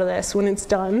proud of this when it's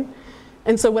done.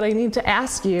 And so what I need to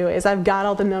ask you is, I've got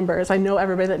all the numbers. I know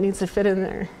everybody that needs to fit in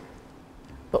there.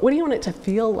 But what do you want it to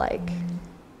feel like?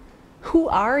 Who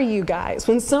are you guys?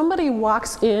 When somebody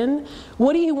walks in,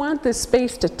 what do you want this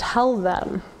space to tell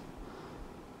them?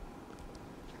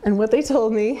 And what they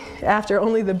told me, after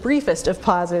only the briefest of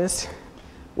pauses,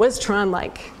 was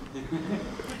Tron-like.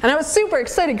 And I was super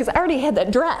excited because I already had that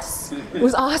dress. It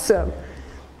was awesome.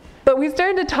 But we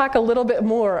started to talk a little bit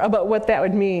more about what that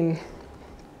would mean.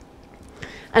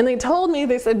 And they told me,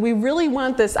 they said, we really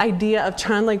want this idea of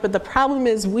Tron-like, but the problem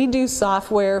is we do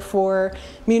software for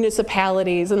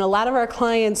municipalities, and a lot of our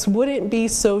clients wouldn't be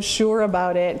so sure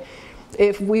about it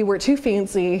if we were too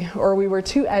fancy, or we were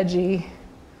too edgy,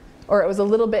 or it was a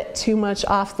little bit too much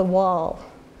off the wall.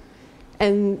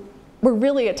 And we're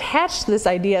really attached to this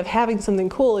idea of having something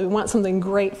cool. We want something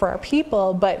great for our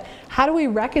people, but how do we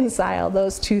reconcile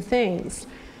those two things?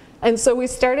 And so we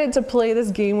started to play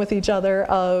this game with each other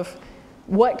of,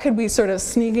 what could we sort of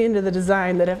sneak into the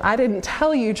design that if I didn't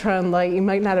tell you Tron-like, you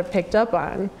might not have picked up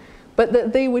on, but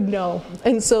that they would know.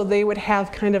 And so they would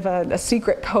have kind of a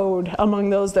secret code among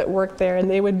those that worked there, and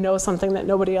they would know something that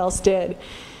nobody else did.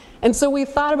 And so we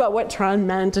thought about what Tron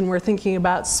meant, and we're thinking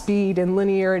about speed and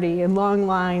linearity and long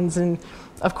lines and,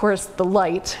 of course, the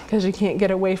light, because you can't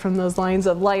get away from those lines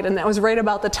of light. And that was right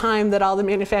about the time that all the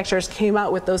manufacturers came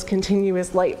out with those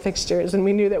continuous light fixtures, and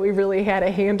we knew that we really had a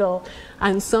handle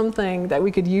on something that we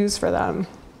could use for them.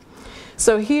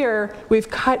 So here,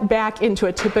 we've cut back into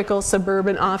a typical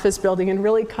suburban office building and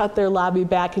really cut their lobby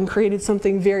back and created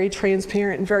something very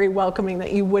transparent and very welcoming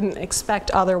that you wouldn't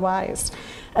expect otherwise.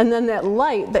 And then that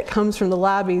light that comes from the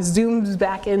lobby zooms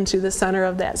back into the center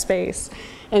of that space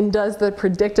and does the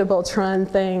predictable Tron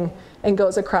thing and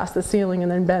goes across the ceiling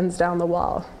and then bends down the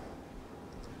wall.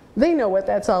 They know what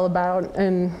that's all about,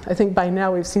 and I think by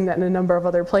now we've seen that in a number of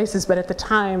other places, but at the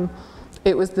time,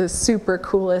 it was the super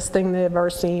coolest thing they've ever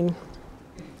seen.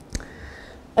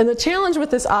 And the challenge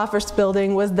with this office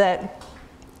building was that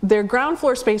their ground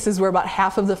floor spaces were about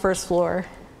half of the first floor,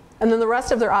 and then the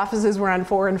rest of their offices were on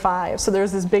 4 and 5, so there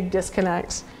was this big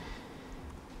disconnect.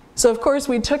 So of course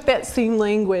we took that same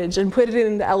language and put it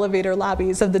in the elevator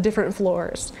lobbies of the different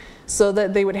floors so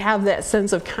that they would have that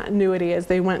sense of continuity as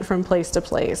they went from place to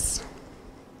place.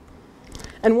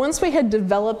 And once we had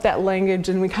developed that language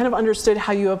and we kind of understood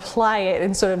how you apply it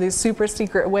in sort of these super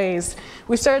secret ways,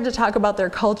 we started to talk about their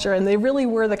culture, and they really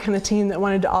were the kind of team that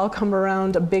wanted to all come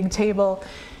around a big table.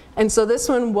 And so this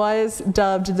one was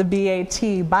dubbed the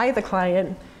BAT by the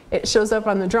client. It shows up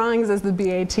on the drawings as the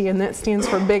BAT, and that stands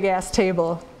for Big Ass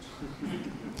Table.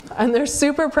 And they're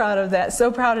super proud of that,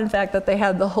 so proud in fact that they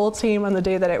had the whole team on the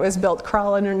day that it was built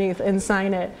crawl underneath and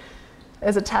sign it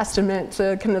as a testament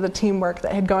to kind of the teamwork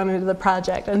that had gone into the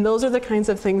project. And those are the kinds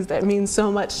of things that mean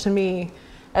so much to me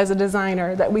as a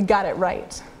designer, that we got it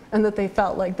right and that they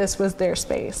felt like this was their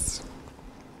space.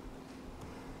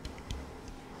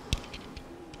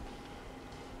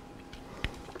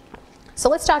 So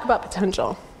let's talk about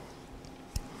potential.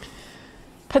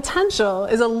 Potential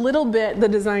is a little bit the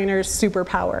designer's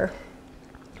superpower,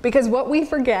 because what we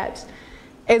forget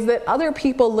is that other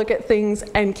people look at things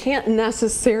and can't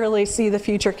necessarily see the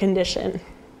future condition.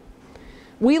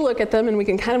 We look at them and we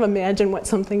can kind of imagine what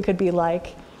something could be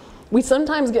like. We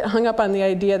sometimes get hung up on the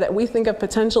idea that we think of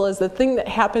potential as the thing that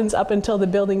happens up until the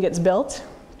building gets built,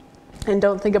 and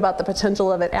don't think about the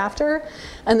potential of it after.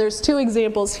 And there's two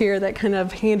examples here that kind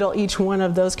of handle each one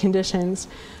of those conditions.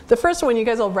 The first one, you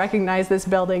guys will recognize this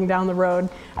building down the road.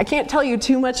 I can't tell you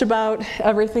too much about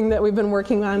everything that we've been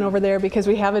working on over there because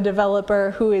we have a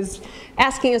developer who is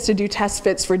asking us to do test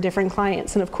fits for different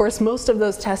clients. And of course, most of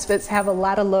those test fits have a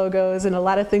lot of logos and a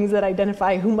lot of things that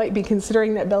identify who might be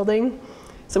considering that building.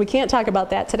 So we can't talk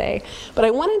about that today. But I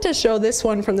wanted to show this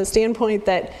one from the standpoint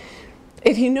that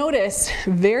if you notice,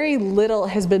 very little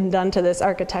has been done to this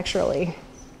architecturally.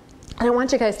 And I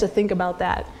want you guys to think about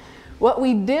that. What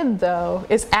we did, though,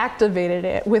 is activated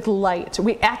it with light.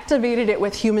 We activated it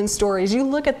with human stories. You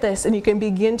look at this and you can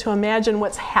begin to imagine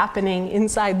what's happening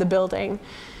inside the building.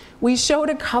 We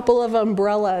showed a couple of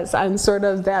umbrellas on sort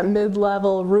of that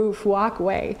mid-level roof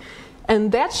walkway.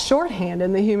 And that's shorthand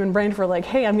in the human brain for like,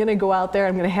 hey, I'm gonna go out there,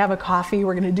 I'm gonna have a coffee,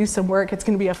 we're gonna do some work, it's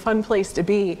gonna be a fun place to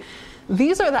be.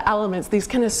 These are the elements, these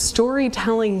kind of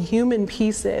storytelling human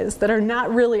pieces that are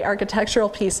not really architectural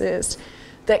pieces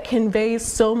that convey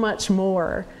so much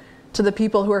more to the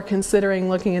people who are considering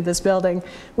looking at this building.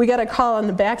 We got a call on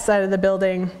the back side of the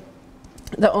building.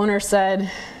 The owner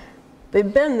said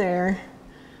they've been there,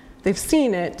 they've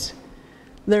seen it,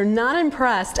 they're not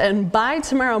impressed, and by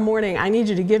tomorrow morning I need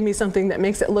you to give me something that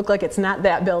makes it look like it's not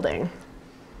that building.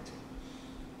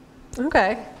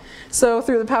 Okay. So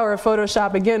through the power of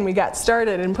Photoshop, again, we got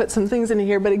started and put some things in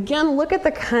here. But again, look at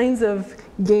the kinds of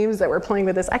games that we're playing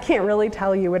with this. I can't really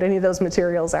tell you what any of those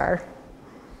materials are.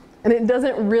 And it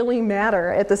doesn't really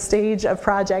matter at the stage of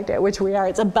project at which we are.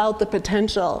 It's about the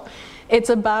potential. It's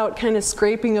about kind of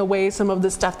scraping away some of the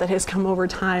stuff that has come over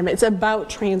time. It's about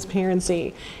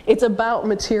transparency. It's about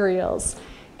materials.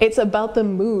 It's about the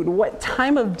mood. What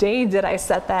time of day did I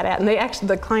set that at? And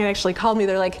the client actually called me.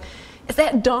 They're like, is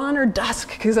that dawn or dusk?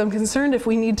 Because I'm concerned if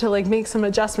we need to like make some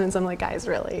adjustments. I'm like, guys,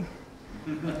 really?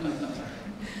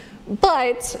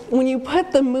 But when you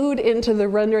put the mood into the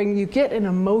rendering, you get an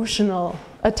emotional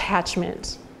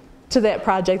attachment to that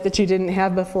project that you didn't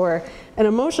have before. An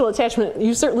emotional attachment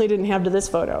you certainly didn't have to this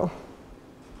photo.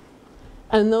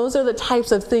 And those are the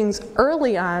types of things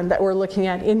early on that we're looking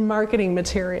at in marketing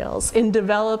materials, in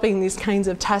developing these kinds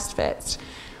of test fits.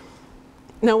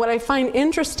 Now, what I find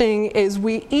interesting is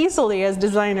we easily, as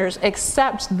designers,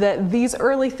 accept that these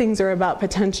early things are about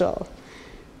potential.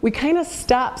 We kind of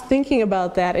stop thinking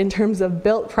about that in terms of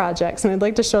built projects, and I'd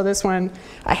like to show this one.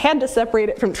 I had to separate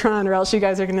it from Tron, or else you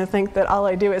guys are going to think that all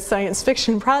I do is science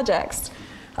fiction projects.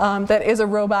 That is a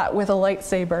robot with a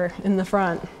lightsaber in the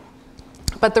front.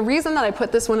 But the reason that I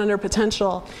put this one under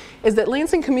potential is that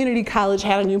Lansing Community College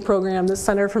had a new program, the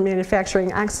Center for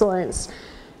Manufacturing Excellence.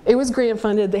 It was grant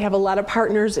funded. They have a lot of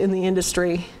partners in the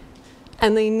industry.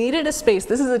 And they needed a space.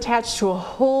 This is attached to a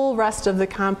whole rest of the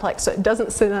complex, so it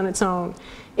doesn't sit on its own.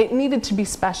 It needed to be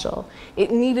special.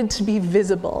 It needed to be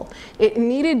visible. It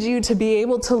needed you to be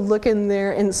able to look in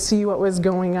there and see what was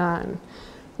going on.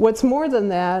 What's more than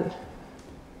that,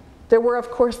 there were, of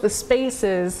course, the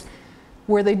spaces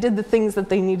where they did the things that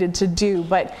they needed to do,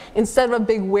 but instead of a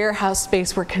big warehouse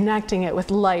space, we're connecting it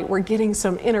with light. We're getting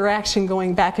some interaction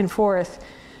going back and forth.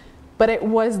 But it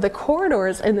was the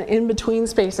corridors and the in-between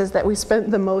spaces that we spent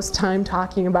the most time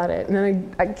talking about it.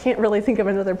 And I can't really think of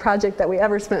another project that we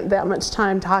ever spent that much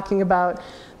time talking about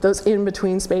those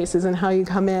in-between spaces and how you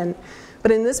come in.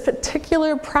 But in this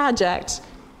particular project,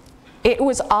 it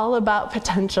was all about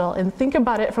potential. And think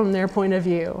about it from their point of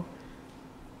view.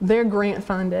 They're grant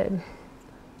funded.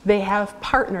 They have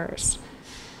partners.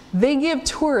 They give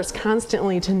tours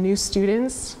constantly to new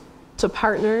students, to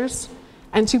partners,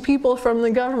 and to people from the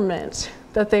government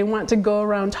that they want to go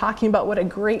around talking about what a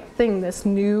great thing this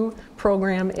new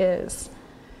program is.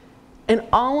 And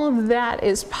all of that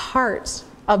is part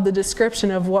of the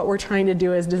description of what we're trying to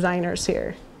do as designers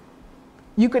here.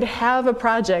 You could have a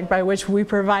project by which we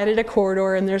provided a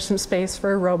corridor and there's some space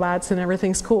for robots and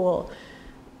everything's cool.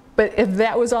 But if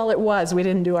that was all it was, we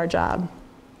didn't do our job.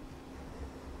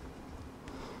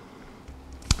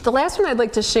 The last one I'd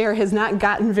like to share has not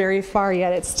gotten very far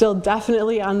yet. It's still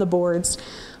definitely on the boards.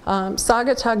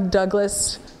 Saugatuck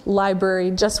Douglas Library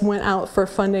just went out for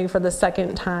funding for the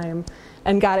second time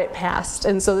and got it passed.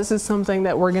 And so this is something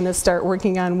that we're going to start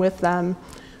working on with them.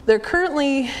 They're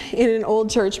currently in an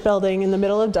old church building in the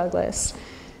middle of Douglas.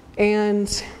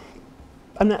 And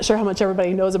I'm not sure how much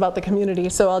everybody knows about the community,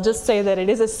 so I'll just say that it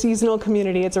is a seasonal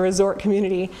community, it's a resort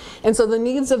community. And so the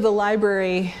needs of the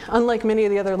library, unlike many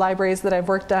of the other libraries that I've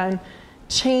worked on,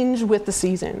 change with the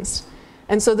seasons.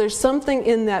 And so there's something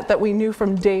in that we knew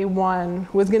from day one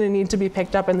was going to need to be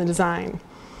picked up in the design.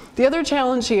 The other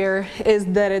challenge here is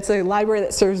that it's a library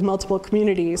that serves multiple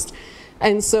communities.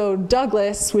 And so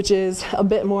Douglas, which is a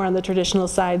bit more on the traditional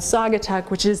side, Saugatuck,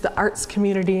 which is the arts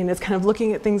community and is kind of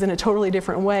looking at things in a totally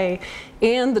different way,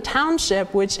 and the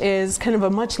township, which is kind of a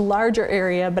much larger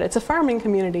area, but it's a farming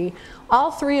community,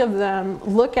 all three of them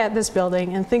look at this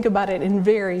building and think about it in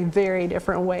very, very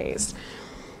different ways.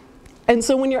 And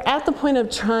so when you're at the point of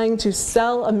trying to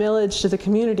sell a millage to the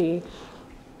community,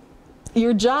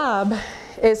 your job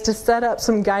is to set up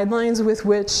some guidelines with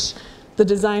which the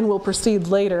design will proceed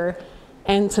later,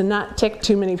 and to not tick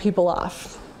too many people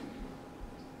off.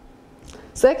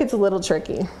 So that gets a little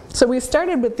tricky. So we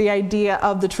started with the idea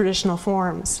of the traditional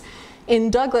forms.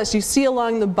 In Douglas, you see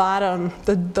along the bottom,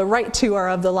 the right two are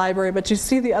of the library, but you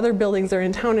see the other buildings are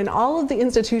in town, and all of the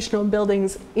institutional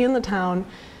buildings in the town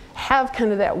have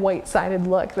kind of that white-sided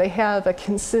look. They have a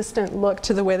consistent look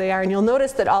to the way they are, and you'll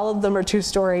notice that all of them are 2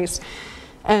 stories.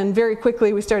 And very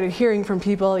quickly we started hearing from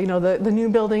people, you know, the new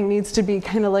building needs to be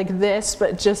kind of like this,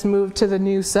 but just moved to the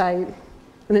new site.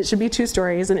 And it should be 2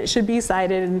 stories, and it should be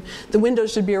sided, and the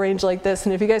windows should be arranged like this.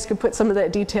 And if you guys could put some of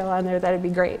that detail on there, that'd be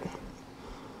great.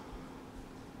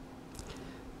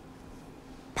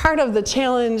 Part of the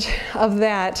challenge of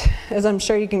that, as I'm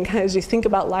sure you can, as you think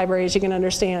about libraries, you can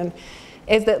understand,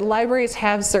 is that libraries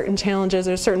have certain challenges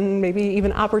or certain maybe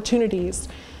even opportunities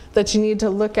that you need to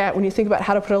look at when you think about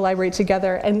how to put a library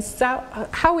together. And so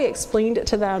how we explained it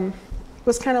to them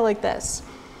was kind of like this.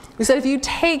 We said if you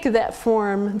take that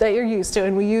form that you're used to,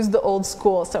 and we used the old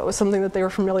school, so it was something that they were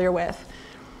familiar with,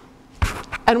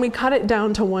 and we cut it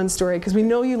down to 1 story, because we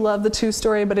know you love the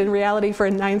 2-story, but in reality for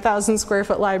a 9,000 square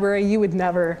foot library, you would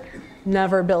never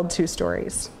build 2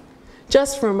 stories.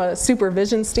 Just from a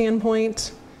supervision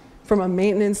standpoint, from a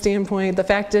maintenance standpoint, the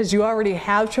fact is you already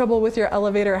have trouble with your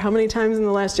elevator. How many times in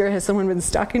the last year has someone been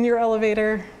stuck in your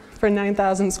elevator for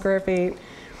 9,000 square feet?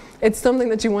 It's something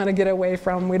that you want to get away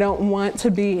from. We don't want to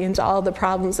be into all the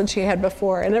problems that she had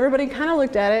before. And everybody kind of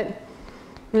looked at it, and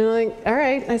they're like, all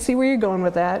right, I see where you're going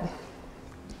with that.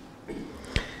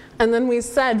 And then we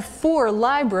said for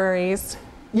libraries,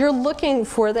 you're looking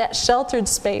for that sheltered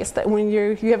space that when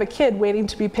you have a kid waiting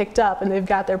to be picked up and they've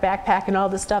got their backpack and all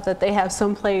the stuff, that they have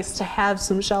some place to have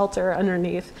some shelter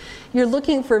underneath. You're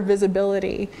looking for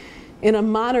visibility. In a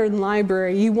modern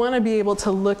library, you want to be able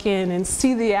to look in and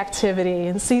see the activity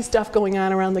and see stuff going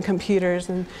on around the computers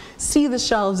and see the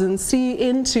shelves and see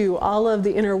into all of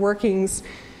the inner workings.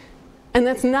 And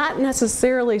that's not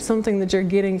necessarily something that you're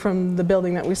getting from the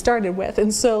building that we started with.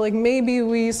 And so like maybe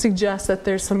we suggest that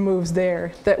there's some moves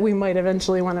there that we might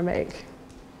eventually want to make.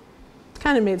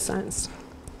 Kind of made sense.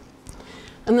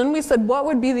 And then we said, what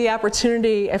would be the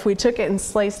opportunity if we took it and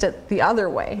sliced it the other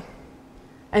way?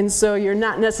 And so you're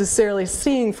not necessarily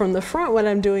seeing from the front what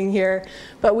I'm doing here,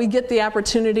 but we get the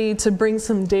opportunity to bring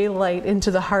some daylight into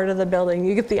the heart of the building.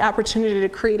 You get the opportunity to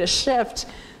create a shift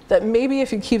that maybe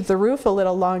if you keep the roof a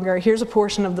little longer, here's a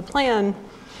portion of the plan.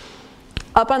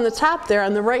 Up on the top there,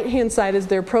 on the right-hand side is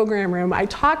their program room. I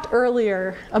talked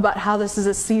earlier about how this is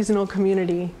a seasonal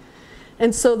community.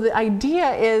 And so the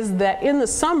idea is that in the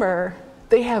summer,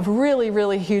 they have really,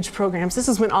 really huge programs. This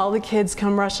is when all the kids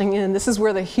come rushing in. This is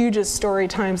where the hugest story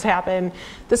times happen.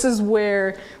 This is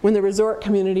where, when the resort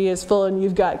community is full and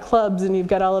you've got clubs and you've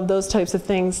got all of those types of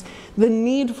things, the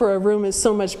need for a room is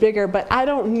so much bigger, but I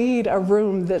don't need a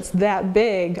room that's that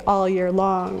big all year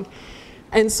long.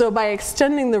 And so by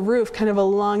extending the roof kind of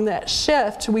along that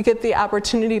shift, we get the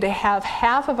opportunity to have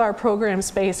half of our program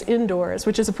space indoors,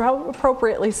 which is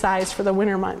appropriately sized for the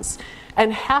winter months,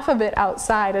 and half of it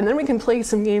outside. And then we can play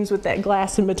some games with that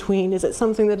glass in between. Is it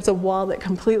something that it's a wall that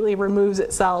completely removes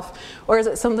itself? Or is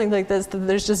it something like this that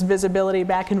there's just visibility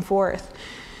back and forth?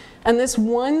 And this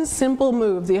one simple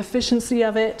move, the efficiency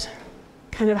of it,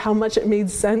 kind of how much it made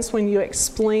sense when you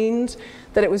explained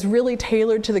that it was really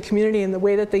tailored to the community and the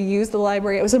way that they used the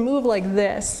library. It was a move like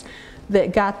this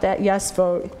that got that yes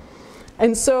vote.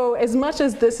 And so as much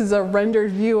as this is a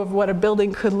rendered view of what a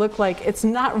building could look like, it's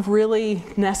not really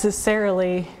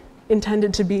necessarily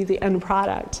intended to be the end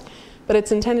product, but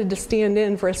it's intended to stand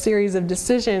in for a series of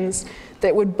decisions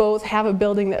that would both have a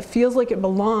building that feels like it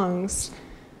belongs,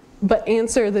 but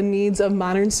answer the needs of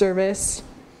modern service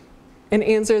and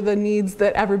answer the needs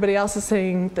that everybody else is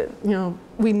saying that, you know,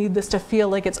 we need this to feel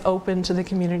like it's open to the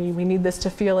community. We need this to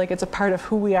feel like it's a part of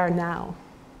who we are now.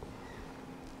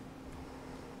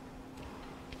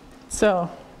 So,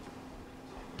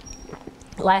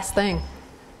 last thing.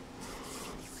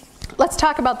 Let's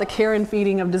talk about the care and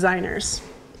feeding of designers.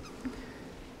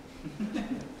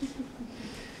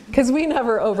 Because we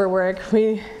never overwork.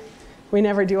 We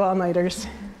never do all-nighters.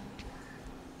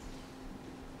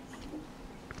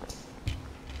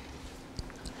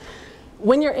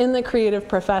 When you're in the creative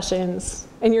professions,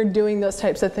 and you're doing those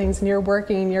types of things and you're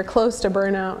working, you're close to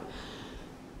burnout,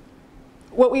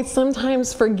 what we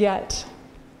sometimes forget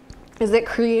is that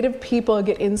creative people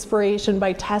get inspiration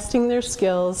by testing their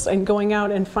skills and going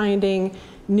out and finding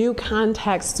new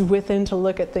contexts within to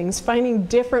look at things, finding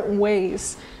different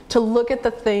ways to look at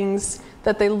the things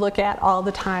that they look at all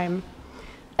the time.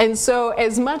 And so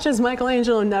as much as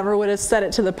Michelangelo never would have said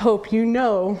it to the Pope, you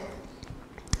know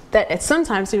that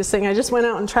sometimes he was saying, I just went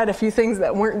out and tried a few things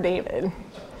that weren't David.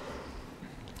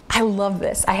 I love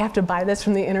this. I have to buy this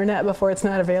from the internet before it's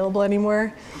not available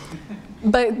anymore.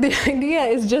 But the idea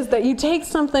is just that you take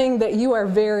something that you are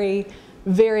very,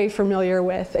 very familiar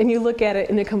with and you look at it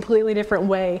in a completely different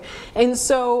way. And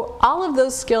so all of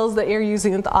those skills that you're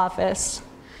using at the office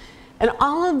and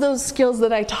all of those skills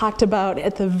that I talked about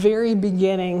at the very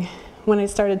beginning when I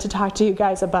started to talk to you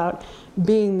guys about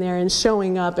being there and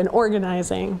showing up and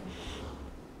organizing,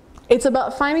 it's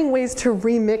about finding ways to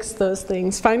remix those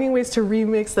things, finding ways to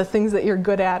remix the things that you're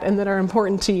good at and that are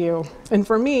important to you. And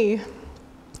for me,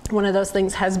 one of those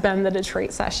things has been the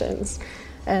Detroit sessions.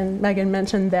 And Megan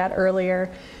mentioned that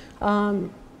earlier.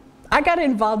 I got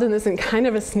involved in this in kind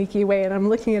of a sneaky way, and I'm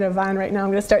looking at Yvonne right now. I'm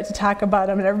going to start to talk about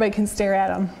him, and everybody can stare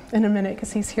at him in a minute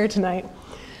because he's here tonight.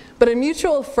 But a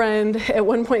mutual friend at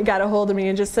one point got a hold of me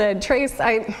and just said, Trace,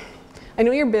 I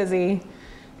know you're busy,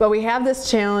 but we have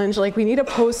this challenge. Like, we need a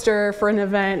poster for an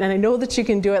event, and I know that you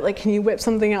can do it. Like, can you whip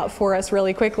something out for us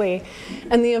really quickly?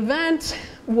 And the event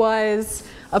was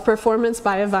a performance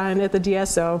by Yvonne at the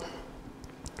DSO.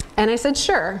 And I said,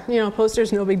 sure, you know,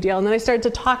 poster's no big deal. And then I started to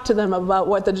talk to them about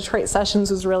what the Detroit Sessions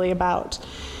was really about.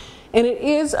 And it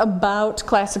is about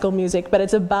classical music, but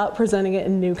it's about presenting it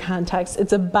in new contexts.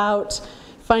 It's about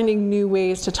finding new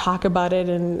ways to talk about it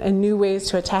and new ways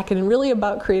to attack it, and really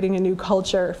about creating a new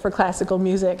culture for classical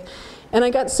music. And I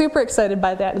got super excited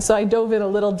by that, and so I dove in a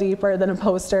little deeper than a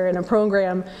poster and a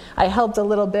program. I helped a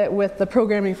little bit with the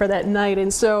programming for that night,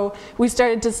 and so we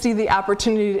started to see the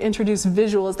opportunity to introduce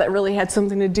visuals that really had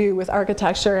something to do with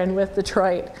architecture and with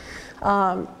Detroit.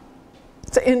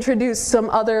 To introduce some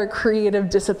other creative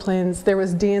disciplines. There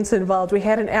was dance involved. We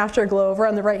had an afterglow. Over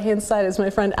on the right-hand side is my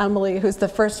friend Emily, who's the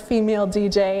first female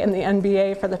DJ in the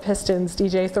NBA for the Pistons,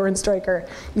 DJ Thornstriker.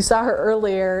 You saw her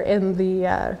earlier in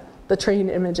the train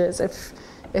images,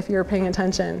 if you're paying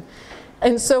attention.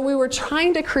 And so we were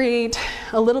trying to create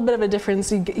a little bit of a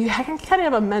difference. You kind of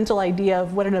have a mental idea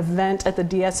of what an event at the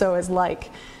DSO is like.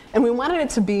 And we wanted it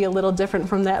to be a little different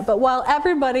from that. But while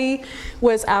everybody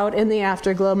was out in the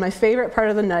afterglow, my favorite part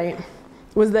of the night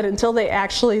was that until they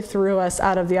actually threw us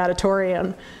out of the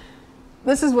auditorium,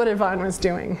 this is what Yvonne was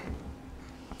doing.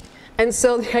 And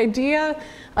so the idea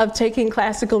of taking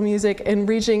classical music and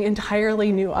reaching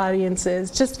entirely new audiences,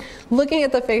 just looking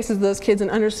at the faces of those kids and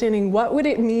understanding what would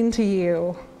it mean to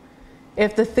you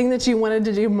if the thing that you wanted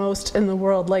to do most in the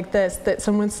world like this, that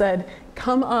someone said,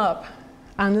 come up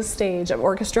on the stage of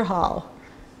Orchestra Hall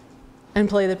and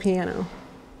play the piano.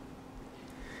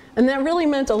 And that really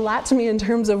meant a lot to me in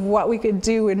terms of what we could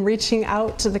do in reaching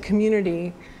out to the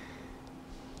community.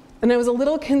 And I was a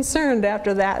little concerned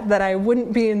after that I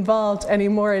wouldn't be involved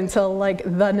anymore until like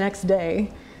the next day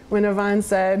when Yvonne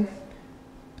said,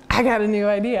 I got a new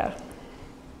idea.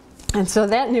 And so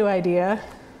that new idea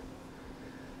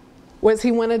was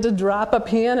he wanted to drop a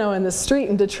piano in the street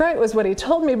in Detroit, was what he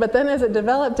told me, but then as it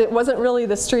developed, it wasn't really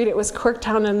the street, it was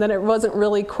Corktown, and then it wasn't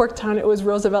really Corktown, it was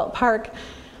Roosevelt Park.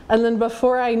 And then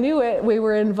before I knew it, we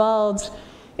were involved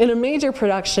in a major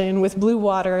production with Blue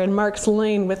Water and Mark's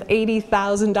Lane with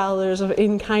 $80,000 of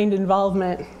in-kind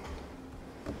involvement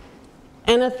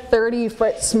and a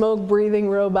 30-foot smoke-breathing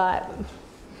robot.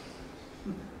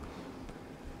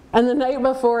 And the night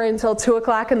before, until 2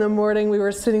 o'clock in the morning, we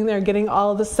were sitting there getting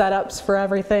all the setups for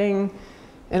everything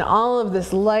and all of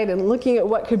this light and looking at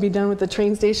what could be done with the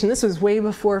train station. This was way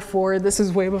before Ford. This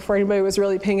was way before anybody was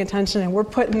really paying attention. And we're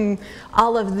putting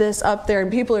all of this up there, and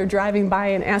people are driving by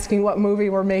and asking what movie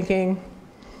we're making.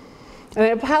 And I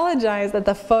apologize that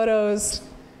the photos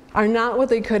are not what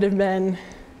they could have been,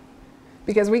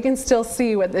 because we can still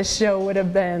see what this show would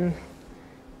have been.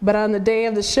 But on the day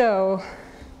of the show,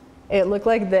 it looked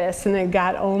like this, and it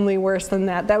got only worse than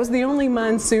that. That was the only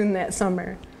monsoon that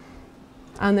summer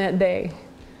on that day.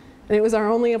 And it was our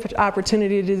only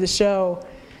opportunity to do the show.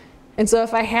 And so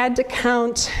if I had to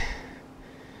count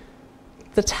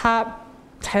the top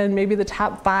 10, maybe the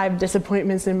top 5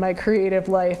 disappointments in my creative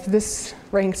life, this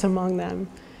ranks among them.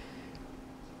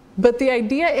 But the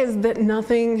idea is that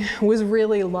nothing was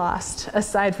really lost,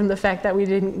 aside from the fact that we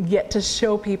didn't get to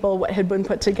show people what had been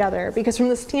put together. Because from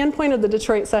the standpoint of the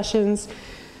Detroit Sessions,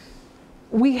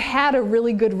 we had a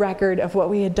really good record of what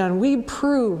we had done. We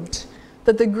proved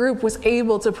that the group was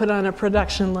able to put on a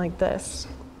production like this.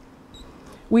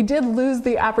 We did lose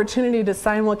the opportunity to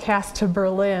simulcast to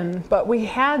Berlin, but we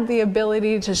had the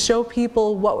ability to show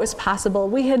people what was possible.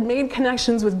 We had made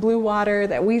connections with Blue Water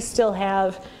that we still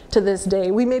have to this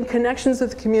day. We made connections with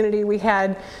the community. We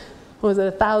had, what was it,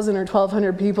 1,000 or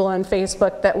 1,200 people on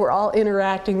Facebook that were all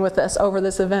interacting with us over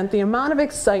this event. The amount of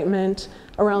excitement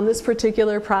around this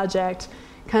particular project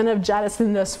kind of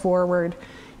jettisoned us forward.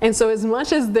 And so as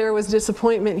much as there was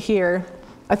disappointment here,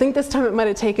 I think this time it might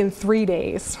have taken 3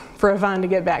 days for Yvonne to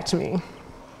get back to me.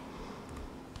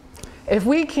 If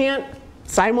we can't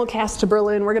simulcast to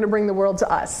Berlin, we're going to bring the world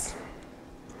to us.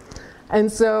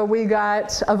 And so we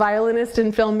got a violinist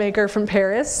and filmmaker from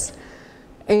Paris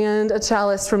and a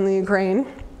cellist from the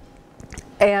Ukraine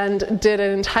and did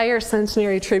an entire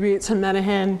centenary tribute to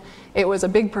Menahem. It was a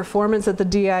big performance at the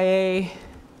DIA.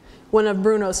 One of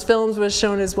Bruno's films was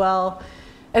shown as well.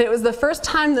 And it was the first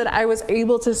time that I was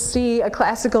able to see a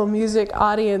classical music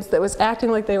audience that was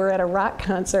acting like they were at a rock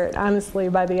concert, honestly,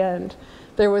 by the end.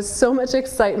 There was so much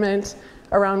excitement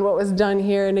around what was done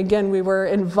here, and again, we were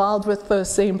involved with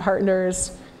those same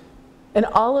partners. And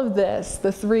all of this,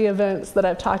 the 3 events that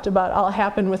I've talked about, all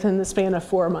happened within the span of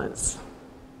 4 months.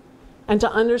 And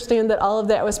to understand that all of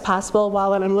that was possible,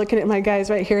 while I'm looking at my guys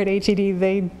right here at HED,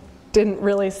 they didn't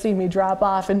really see me drop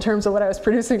off in terms of what I was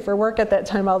producing for work at that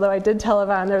time, although I did tell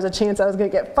Yvonne there was a chance I was going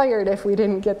to get fired if we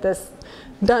didn't get this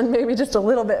done maybe just a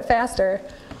little bit faster.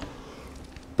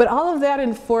 But all of that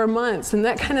in 4 months, and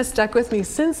that kind of stuck with me.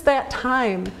 Since that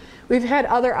time, we've had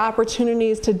other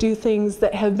opportunities to do things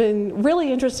that have been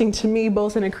really interesting to me,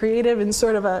 both in a creative and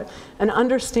sort of an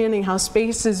understanding how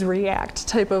spaces react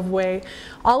type of way.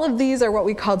 All of these are what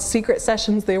we called secret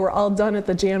sessions. They were all done at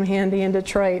the Jam Handy in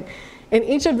Detroit. And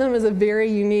each of them is a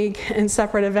very unique and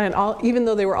separate event, even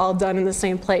though they were all done in the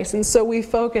same place. And so we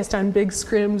focused on big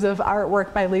scrims of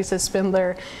artwork by Lisa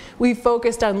Spindler. We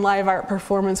focused on live art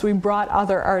performance. We brought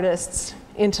other artists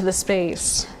into the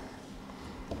space.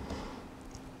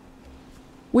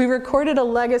 We recorded a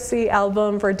legacy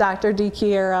album for Dr. D.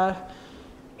 Chiara.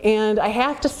 And I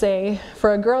have to say,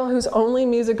 for a girl whose only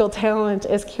musical talent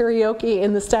is karaoke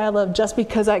in the style of just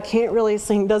because I can't really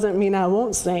sing doesn't mean I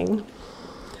won't sing,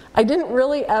 I didn't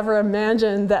really ever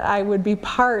imagine that I would be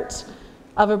part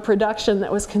of a production that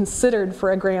was considered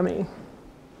for a Grammy.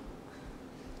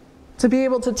 To be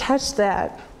able to touch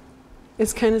that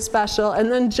is kind of special.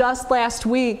 And then just last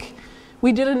week,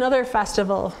 we did another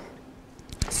festival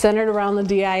centered around the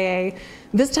DIA,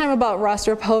 this time about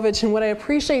Rostropovich. And what I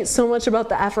appreciate so much about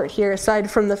the effort here,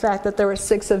 aside from the fact that there were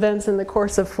 6 events in the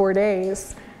course of 4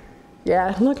 days,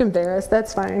 yeah, look embarrassed,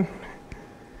 that's fine,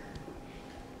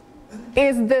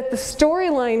 is that the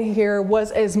storyline here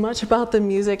was as much about the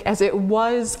music as it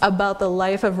was about the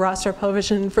life of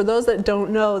Rostropovich. And for those that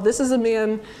don't know, this is a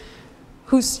man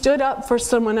who stood up for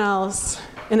someone else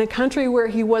in a country where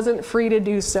he wasn't free to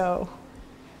do so,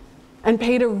 and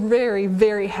paid a very,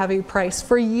 very heavy price.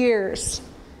 For years,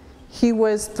 he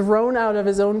was thrown out of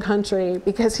his own country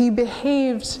because he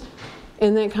behaved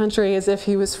in that country as if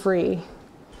he was free,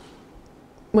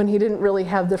 when he didn't really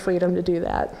have the freedom to do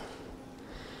that.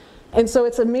 And so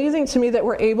it's amazing to me that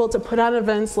we're able to put on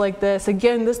events like this,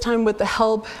 again, this time with the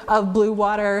help of Blue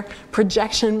Water,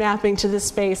 projection mapping to this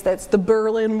space. That's the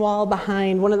Berlin Wall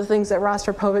behind. One of the things that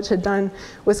Rostropovich had done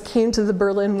was came to the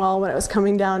Berlin Wall when it was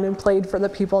coming down and played for the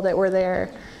people that were there.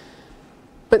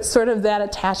 But sort of that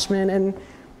attachment and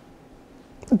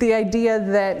the idea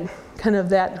that kind of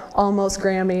that almost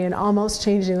Grammy and almost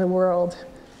changing the world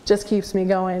just keeps me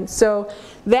going. So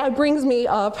that brings me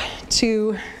up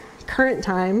to current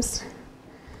times,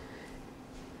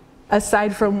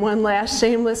 aside from one last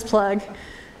shameless plug,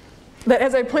 that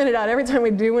as I pointed out, every time we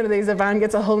do one of these, Yvonne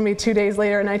gets a hold of me 2 days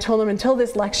later, and I told him until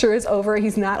this lecture is over,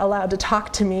 he's not allowed to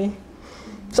talk to me.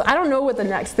 So I don't know what the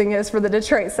next thing is for the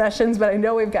Detroit sessions, but I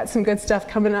know we've got some good stuff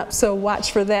coming up, so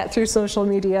watch for that through social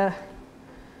media.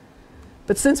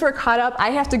 But since we're caught up, I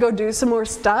have to go do some more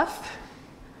stuff,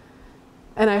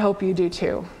 and I hope you do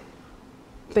too.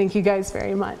 Thank you guys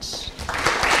very much.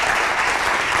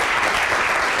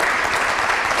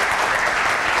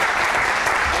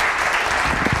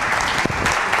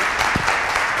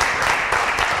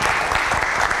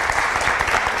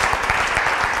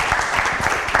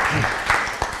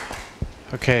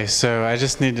 Okay, so I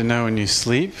just need to know when you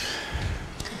sleep,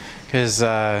 because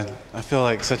I feel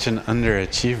like such an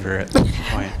underachiever at this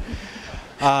point.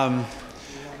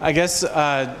 I guess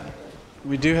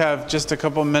we do have just a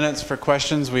couple minutes for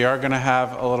questions. We are going to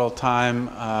have a little time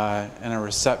and a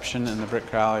reception in the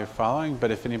Brick Rally following,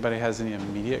 but if anybody has any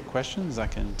immediate questions, I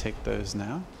can take those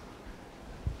now.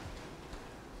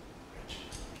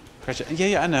 question.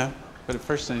 Yeah, I know. But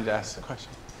first I need to ask the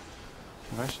question.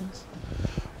 Questions?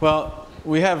 Well,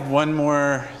 we have one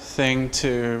more thing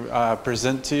to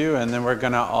present to you, and then we're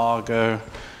going to all go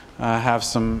have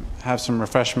some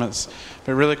refreshments.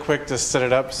 But really quick to set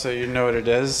it up so you know what it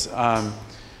is.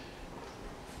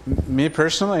 Me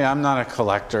personally, I'm not a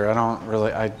collector.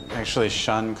 I actually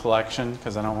shun collection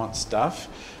because I don't want stuff.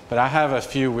 But I have a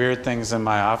few weird things in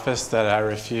my office that I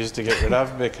refuse to get rid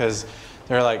of because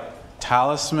they're like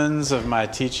talismans of my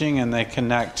teaching, and they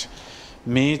connect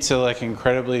me to like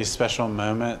incredibly special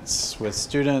moments with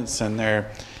students, and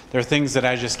they're things that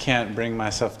I just can't bring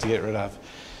myself to get rid of.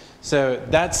 So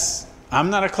I'm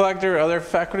not a collector. Other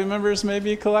faculty members may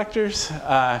be collectors,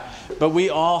 but we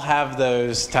all have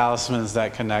those talismans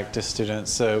that connect to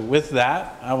students. So with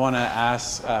that, I want to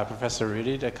ask Professor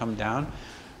Rudy to come down,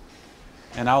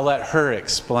 and I'll let her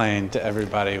explain to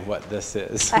everybody what this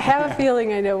is. I have a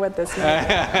feeling I know what this is.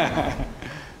 I'll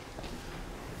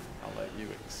let you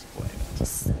explain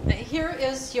it. Here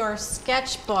is your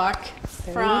sketchbook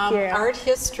Thank from you. art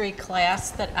history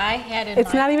class that I had in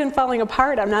It's not even falling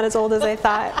apart. I'm not as old as I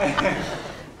thought.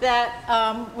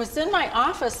 that was in my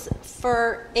office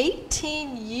for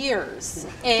 18 years.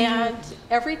 And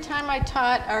every time I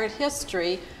taught art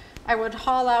history, I would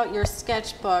haul out your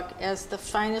sketchbook as the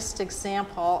finest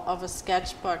example of a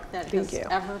sketchbook that has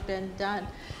ever been done.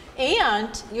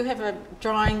 And you have a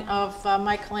drawing of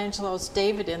Michelangelo's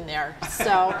David in there.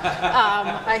 So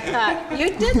I thought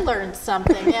you did learn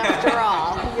something after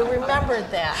all. You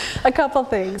remembered that. A couple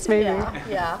things, maybe.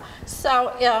 Yeah.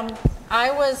 So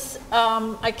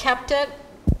I kept it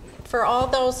for all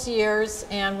those years,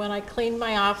 and when I cleaned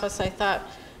my office, I thought,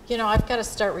 you know, I've got to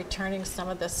start returning some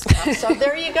of this stuff. So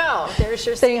there you go. There's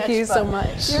your sketchbook. Thank you so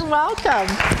much. You're welcome.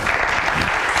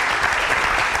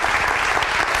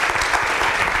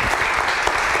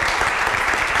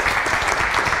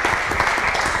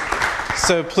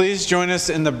 So please join us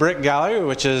in the Brick Gallery,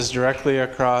 which is directly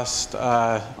across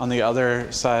on the other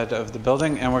side of the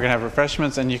building, and we're going to have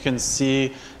refreshments, and you can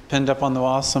see pinned up on the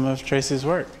wall some of Tracy's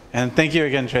work. And thank you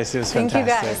again, Tracy. It was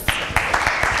fantastic. Thank you,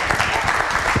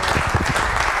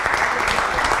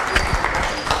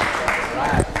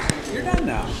 guys. You're done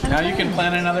now. Now you can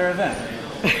plan another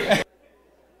event.